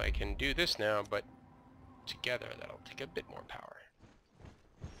 So I can do this now, but together that'll take a bit more power.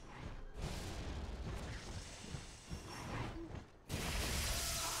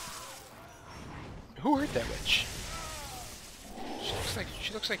 Who hurt that witch?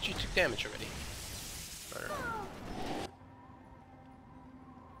 She looks like she took damage already. I don't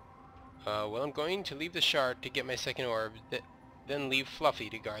know. Well, I'm going to leave the shard to get my second orb, then leave Fluffy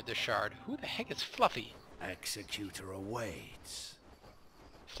to guard the shard. Who the heck is Fluffy? Executor awaits.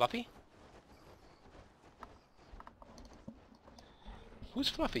 Fluffy? Who's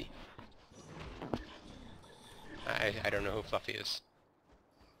Fluffy? I don't know who Fluffy is.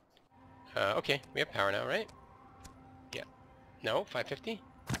 Okay, we have power now, right? Yeah. No, 550?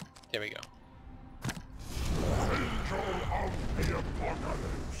 There we go.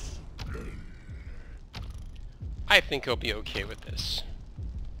 I think he'll be okay with this.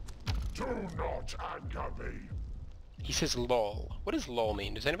 Do not anger me. He says lol. What does lol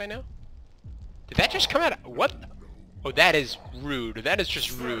mean? Does anybody know? Did that just come out of... What? Oh, that is rude. That is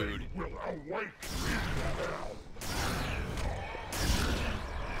just rude. Will awake in hell.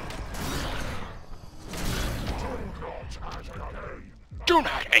 Do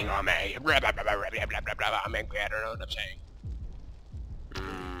not anger me. Blah, blah, blah, blah, blah, blah, blah, blah. I'm angry. I don't know what I'm saying.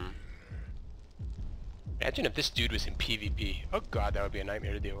 Imagine if this dude was in PvP. Oh god, that would be a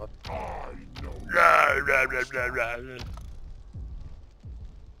nightmare to deal with. I know. Blah, blah, blah, blah, blah.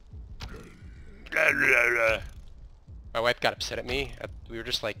 Blah, blah, blah. My wife got upset at me. We were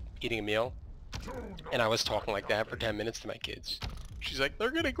just like eating a meal, and I was talking like that for 10 minutes to my kids. She's like, they're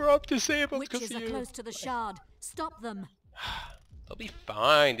gonna grow up disabled because Witches of are you. close to the shard. Stop them. They'll be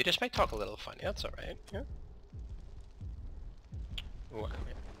fine. They just might talk a little funny. That's alright. Yeah. Ooh, come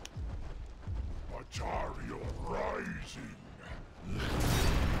here. Batarial rising.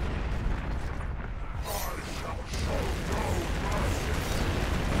 I shall show no mercy.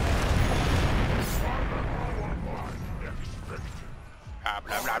 Blah,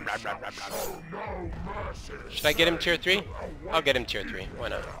 blah, blah, blah, blah, blah, blah. Show no mercy. Should I get him tier 3? I'll get him tier 3. Why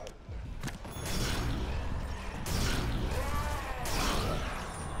not?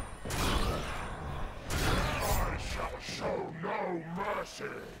 I shall show no mercy.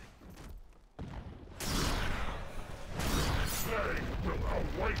 They will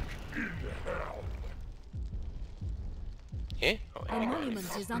awake in hell. Eh? Oh, Our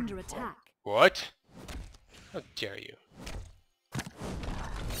monument is under attack. what? How dare you?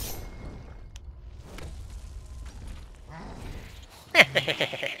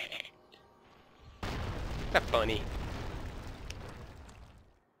 That's funny.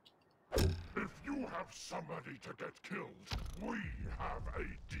 If you have somebody to get killed, we have a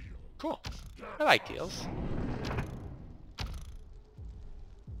deal. Cool. I like deals.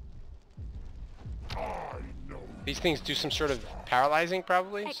 I know. These things do some sort of paralyzing,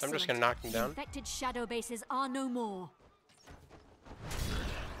 probably, so I'm just gonna Excellent. knock them The down. infected shadow bases are no more.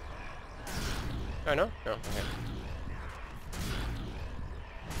 Oh, no? No, okay.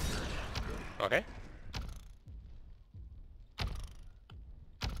 Okay.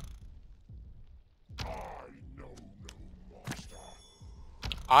 I know no master.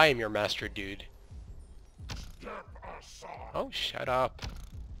 I am your master, dude. Step aside. Oh, shut up.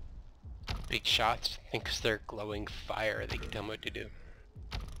 Big shots thinks they're glowing fire. They can tell me what to do.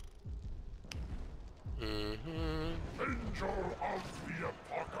 Mm-hmm. Angel of the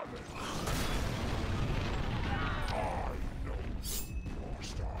apocalypse. I know no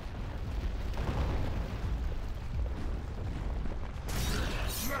master.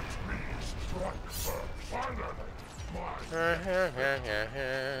 Let me strike first. Finally, my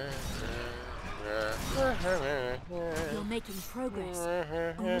You're making progress.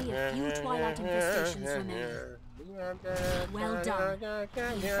 Only a few Twilight infestations remain. Well done. The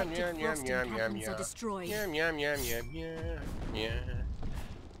infected frost encampments are destroyed. Yum, yum, yum, yum, yum, yum.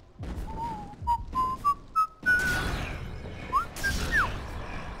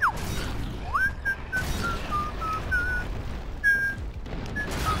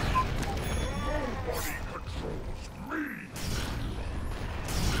 nobody controls me.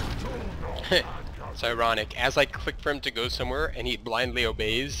 Do not It's ironic. As I click for him to go somewhere and he blindly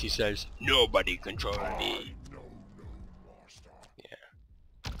obeys, he says, "Nobody controls me." know no master.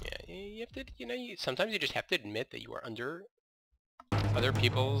 Yeah, you have to, sometimes you just have to admit that you are under other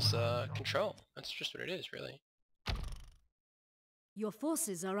people's control. That's just what it is, really. Your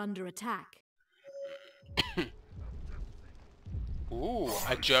forces are under attack. Ooh,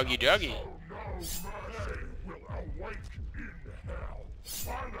 a juggy juggy. No mercy will awake in hell.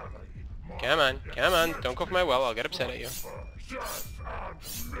 Finally, my Come on, don't go for my well, I'll get upset at you. death and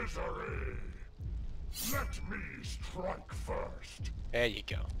misery. Let me strike first. There you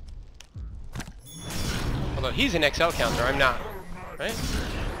go. Although he's an XL counter, I'm not. Right?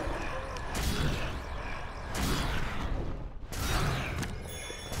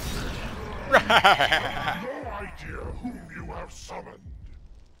 No idea whom you have summoned.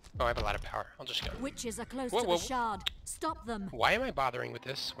 Oh, I have a lot of power. I'll just go. Witches are close Whoa, to whoa. the shard. Stop them. Why am I bothering with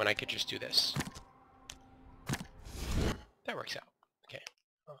this when I could just do this? That works out. Okay.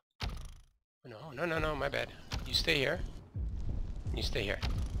 Oh. No, my bad. You stay here. You stay here.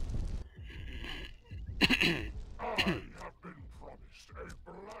 I have been promised a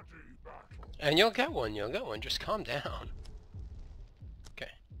bloody battle. And you'll get one, Just calm down.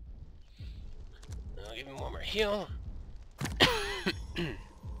 Okay. I'll give him one more heal.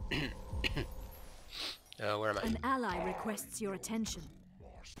 Where am I? An ally requests your attention.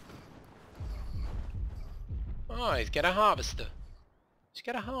 Oh, he's got a harvester. He's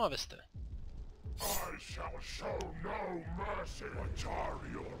got a harvester. I shall show no mercy.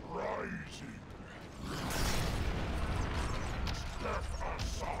 Atariel rising. Step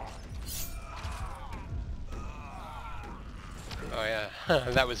aside. Oh yeah,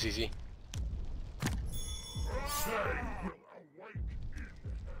 that was easy. They will awake in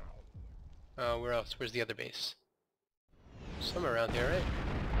hell. Where else? Where's the other base? Somewhere around here, right?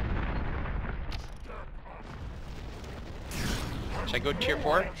 Should I go tier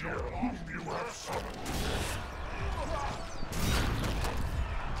 4? Whom you have summoned.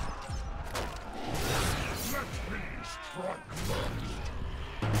 Let me strike first.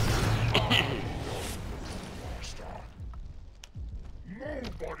 Master.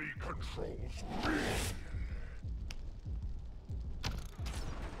 Nobody controls me.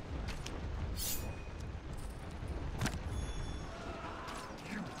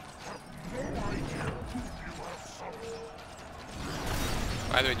 You have no idea whom you have summoned.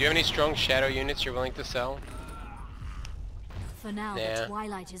 By the way, do you have any strong shadow units you're willing to sell? For now, Yeah. the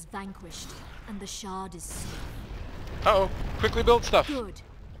Twilight is vanquished, and the shard is safe. Uh-oh, quickly build stuff. Good.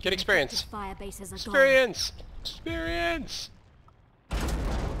 Get experience. Infected fire bases are gone. Experience! Experience!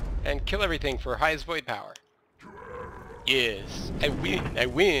 And kill everything for highest void power. Yes, I win, I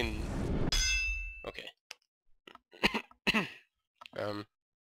win! Okay.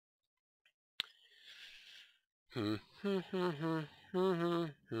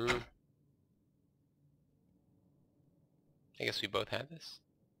 I guess we both had this.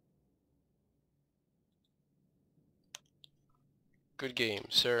 Good game,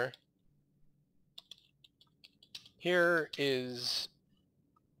 sir. Here is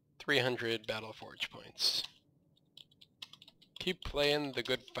 300 Battleforge points. Keep playing the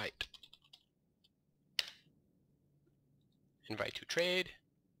good fight. Invite to trade.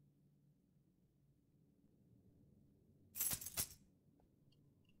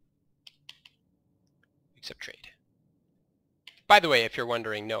 Accept trade. By the way, if you're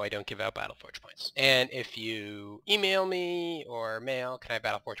wondering, no, I don't give out Battleforge points. And if you email me or mail, can I have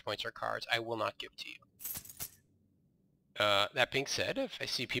Battleforge points or cards, I will not give to you. That being said, if I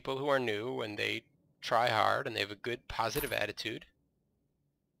see people who are new and they try hard and they have a good positive attitude,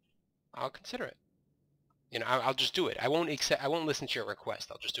 I'll consider it. You know, I'll just do it. I won't listen to your request.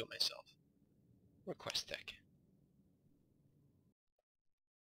 I'll just do it myself. Request deck.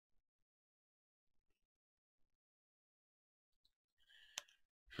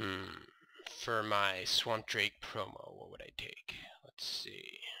 For my Swamp Drake promo, what would I take? Let's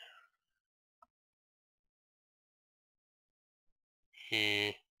see.